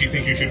statements you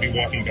think you should be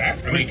walking back?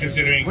 I mean,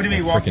 considering... What do you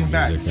mean walking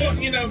back? Music,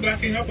 well,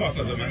 backing up off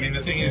of them. I mean, the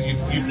thing is,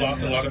 you've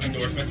lost a lot of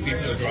endorsements.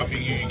 People are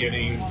dropping you. You're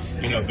getting,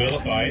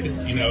 vilified. I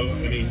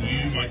mean,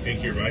 you might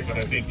think you're right, but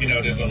I think,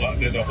 there's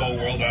a whole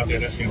world out there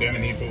that's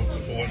condemning you for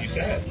what you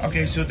said.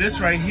 Okay, so this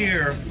right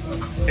here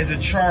is a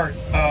chart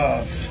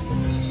of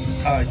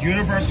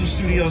Universal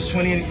Studios,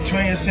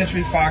 20th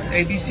Century Fox,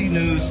 ABC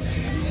News,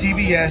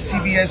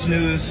 CBS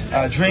News,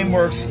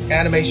 DreamWorks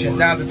Animation.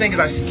 Now, the thing is,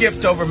 I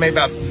skipped over maybe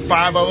about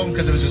 5 of them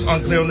because it was just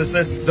unclear on this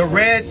list. The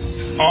red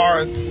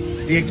are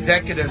the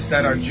executives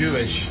that are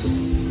Jewish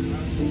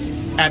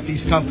at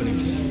these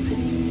companies.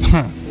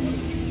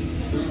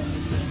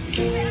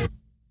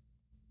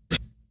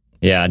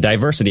 Yeah,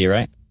 diversity,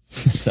 right?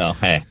 So,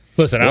 hey.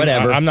 Listen,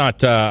 I'm not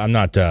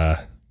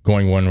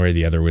going one way or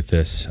the other with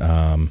this.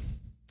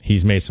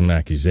 He's made some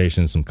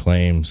accusations, some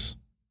claims.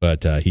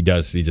 But he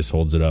just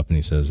holds it up and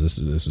he says, "This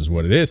is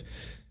what it is."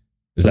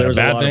 Is that a bad thing? There was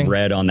a lot of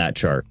red on that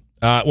chart.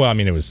 Well, I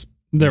mean, it was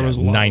there was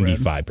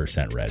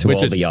 95% red. To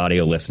all the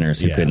audio listeners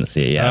who couldn't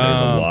see, there's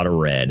a lot of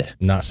red.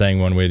 Not saying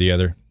one way or the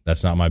other.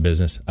 That's not my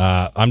business.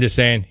 I'm just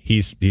saying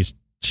he's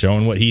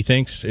showing what he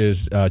thinks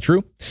is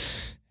true,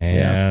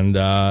 and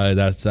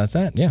that's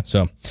that. Yeah.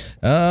 So,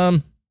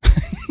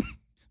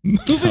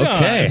 moving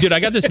on, dude. I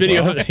got this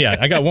video. Yeah,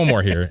 I got one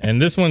more here, and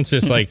this one's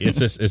just like it's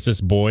this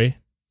boy.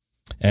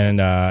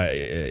 And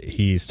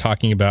he's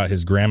talking about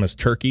his grandma's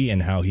turkey and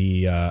how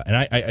he and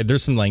I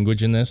there's some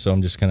language in this, so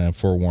I'm just kind of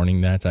forewarning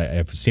that.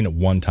 I've seen it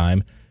one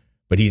time,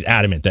 but he's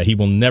adamant that he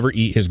will never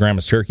eat his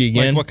grandma's turkey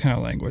again. Like what kind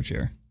of language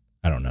here?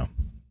 I don't know.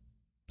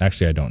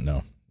 Actually, I don't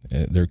know.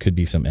 There could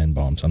be some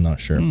N-bombs. I'm not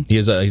sure.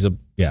 He's a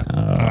yeah.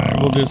 All right,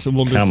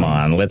 we'll do come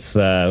on, let's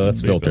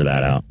filter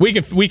that out. We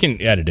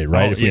can edit it,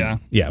 right?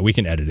 Oh, we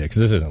can edit it because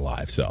this isn't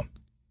live. So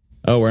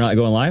we're not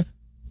going live.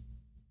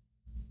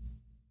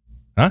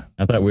 Huh?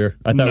 I thought we were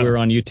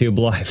on YouTube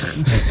live.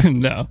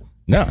 No.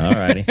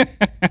 Alrighty.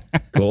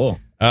 Cool.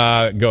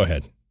 Go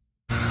ahead.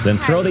 Then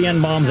throw the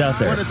N-bombs out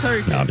there.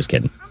 No, I'm just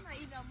kidding. I'm not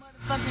eating no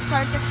motherfucking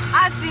turkey.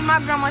 I see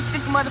my grandma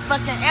stick a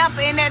motherfucking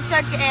apple in that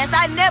turkey ass.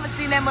 I never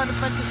seen that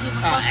motherfucking shit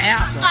before.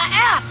 Apple. An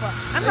apple.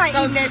 I'm not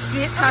eating that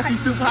shit. How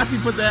she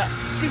put that?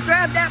 She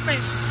grabbed that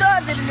and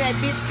shoved it in that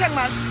bitch. Talking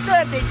about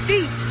shoved it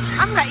deep.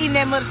 I'm not eating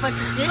that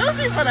motherfucking shit.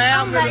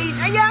 I'm not eating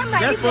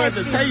that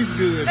shit. Taste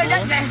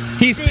good,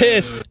 He's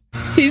pissed.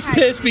 He's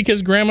pissed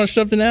because grandma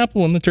shoved an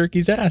apple in the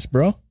turkey's ass,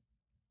 bro.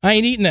 I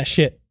ain't eating that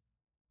shit.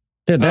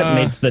 Dude, that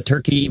makes the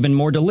turkey even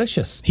more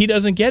delicious. He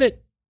doesn't get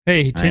it.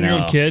 Hey,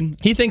 10-year-old kid.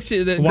 He thinks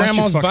that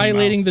grandma's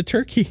violating the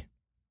turkey.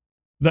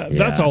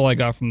 That's all I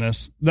got from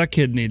this. That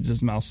kid needs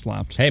his mouth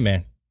slapped. Hey,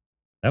 man.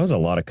 That was a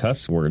lot of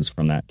cuss words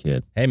from that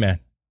kid. Hey, man.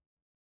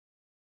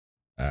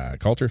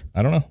 Culture?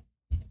 I don't know.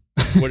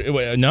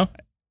 What, no?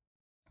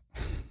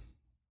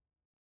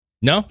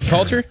 No?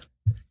 Culture?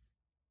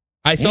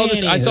 I saw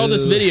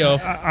this video.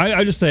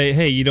 I just say,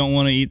 hey, you don't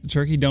want to eat the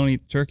turkey, don't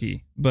eat the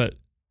turkey. But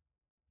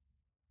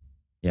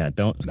yeah,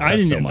 don't. I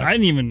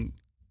didn't even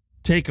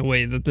take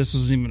away that this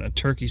was even a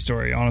turkey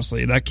story.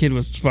 Honestly, that kid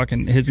was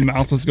fucking. His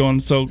mouth was going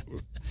so.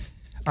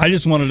 I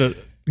just wanted to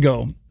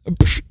go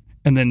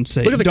and then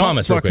say, look at the don't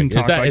comments real fucking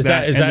quick. talk like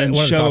that, is and that then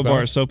one of the shove top a bar of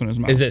comments? soap in his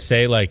mouth. Does it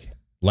say like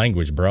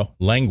language, bro?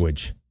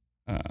 Language.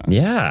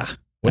 Yeah.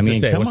 What's it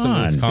say? Come What's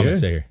the comments dude.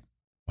 say here?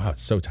 Wow,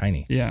 it's so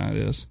tiny. Yeah, it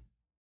is.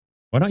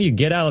 Why don't you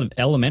get out of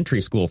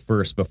elementary school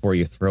first before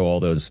you throw all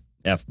those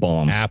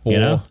F-bombs? Apple. You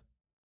know?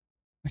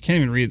 I can't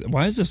even read.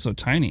 Why is this so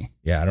tiny?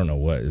 Yeah, I don't know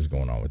what is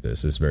going on with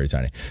this. It's very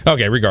tiny.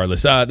 Okay,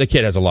 regardless, the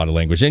kid has a lot of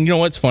language. And you know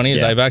what's funny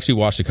is I've actually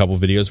watched a couple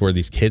videos where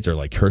these kids are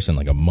like cursing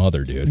like a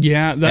mother, dude.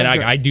 Yeah. And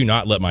I do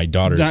not let my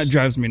daughters. That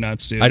drives me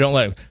nuts, dude. I don't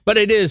let. But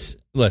it is.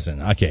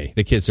 Listen, okay,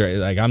 the kids are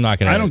like, I'm not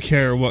going to. I don't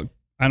care what.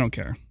 I don't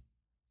care.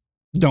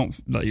 Don't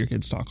let your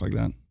kids talk like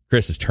that.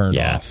 Chris is turned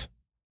off.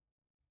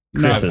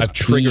 Chris I've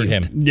triggered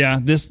him. Yeah,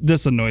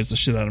 this annoys the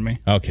shit out of me.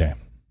 Okay.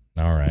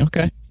 All right.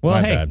 Okay. Well,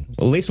 My hey, bad.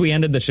 at least we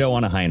ended the show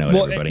on a high note,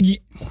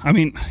 everybody.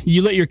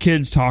 You let your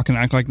kids talk and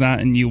act like that,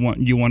 and you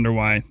wonder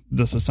why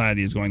the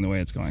society is going the way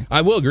it's going.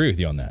 I will agree with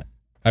you on that.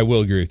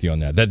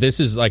 That this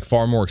is like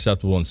far more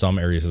acceptable in some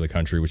areas of the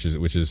country, which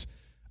is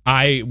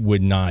I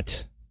would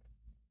not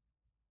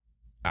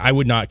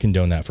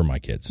condone that for my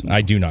kids. No.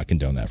 I do not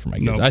condone that for my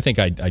kids. Nope. I think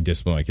I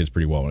discipline my kids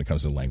pretty well when it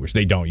comes to language.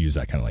 They don't use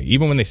that kind of language.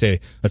 Even when they say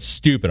that's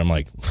stupid, I'm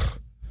like,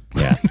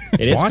 yeah.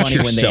 It is watch funny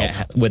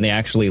yourself. when they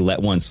actually let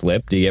one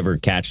slip. Do you ever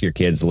catch your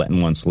kids letting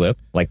one slip,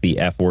 like the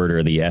F word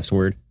or the S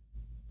word?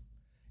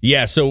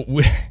 Yeah. So,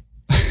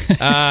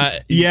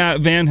 yeah,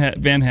 Van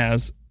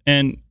has,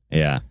 and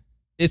yeah,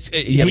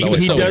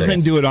 he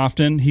doesn't do it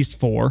often. He's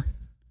 4.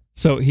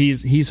 So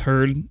he's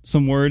heard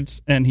some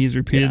words and he's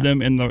repeated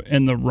them in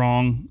the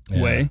wrong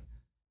way,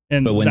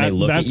 and but when they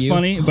look that's at you,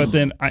 funny. But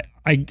then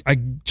I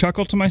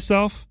chuckle to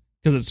myself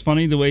because it's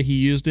funny the way he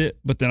used it.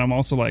 But then I'm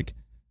also like,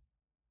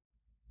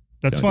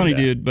 that's Don't funny, do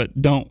that. dude. But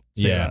don't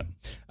say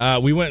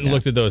that. We went and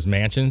looked at those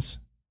mansions,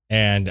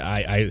 and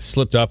I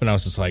slipped up, and I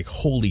was just like,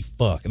 "Holy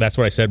fuck!" That's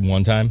what I said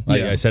one time.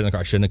 Like, I said in the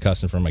car, I shouldn't have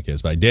cussed in front of my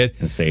kids, but I did.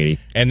 And Sadie,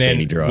 and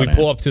then Sadie we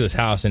pull up to this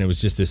house, and it was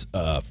just this,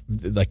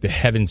 like the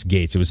heaven's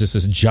gates. It was just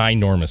this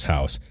ginormous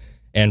house.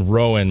 And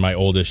Rowan, my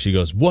oldest, she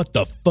goes, "What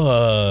the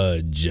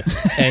fudge?"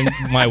 And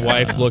my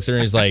wife looks at her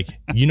and is like,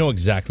 "You know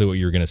exactly what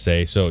you're going to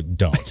say, so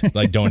don't.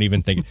 Like, don't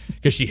even think."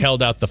 Because she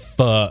held out the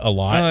 "fuh" a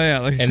lot. Oh, yeah,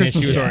 like a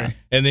Christmas story.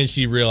 And then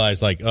she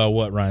realized, like, oh,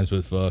 what rhymes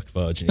with fuck,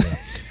 fudge? You know?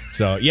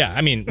 So, yeah,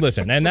 I mean,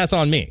 listen, and that's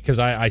on me because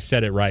I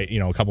said it right,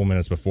 a couple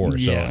minutes before.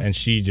 So, and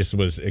she just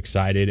was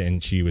excited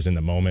and she was in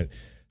the moment.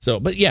 So,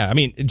 but yeah, I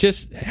mean,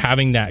 just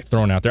having that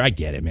thrown out there, I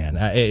get it, man.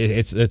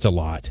 It's a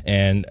lot.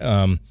 And,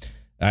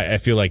 I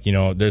feel like,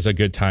 there's a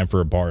good time for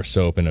a bar of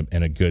soap and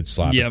a good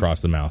slap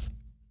across the mouth.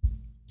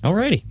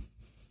 Alrighty.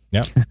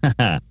 Yep.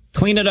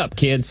 Clean it up,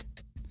 kids.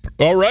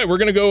 All right. We're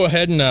going to go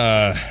ahead and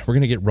we're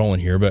going to get rolling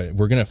here, but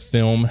we're going to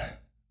film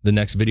the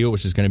next video,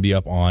 which is going to be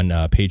up on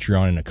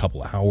Patreon in a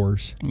couple of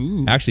hours.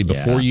 Ooh, actually,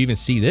 before you even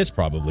see this,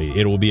 probably,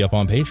 it will be up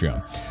on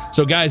Patreon.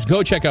 So, guys,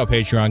 go check out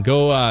Patreon.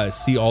 Go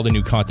see all the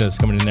new content that's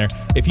coming in there.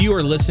 If you are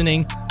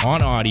listening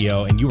on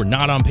audio and you are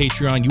not on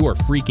Patreon, you are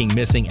freaking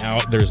missing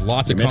out. There's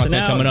lots of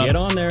content coming up. Get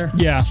on there.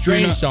 Yeah.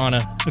 Strange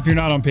Sauna. If you're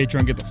not on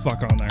Patreon, get the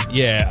fuck on there.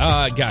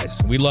 Yeah.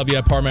 Guys, we love you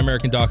at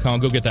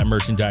PartMyAmerican.com. Go get that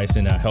merchandise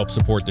and help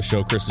support the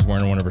show. Chris is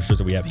wearing one of our shirts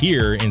that we have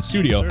here in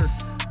studio.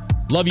 Yes,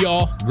 love you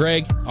all.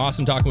 Greg,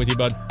 awesome talking with you,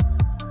 bud.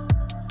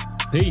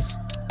 Peace.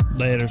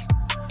 Laters.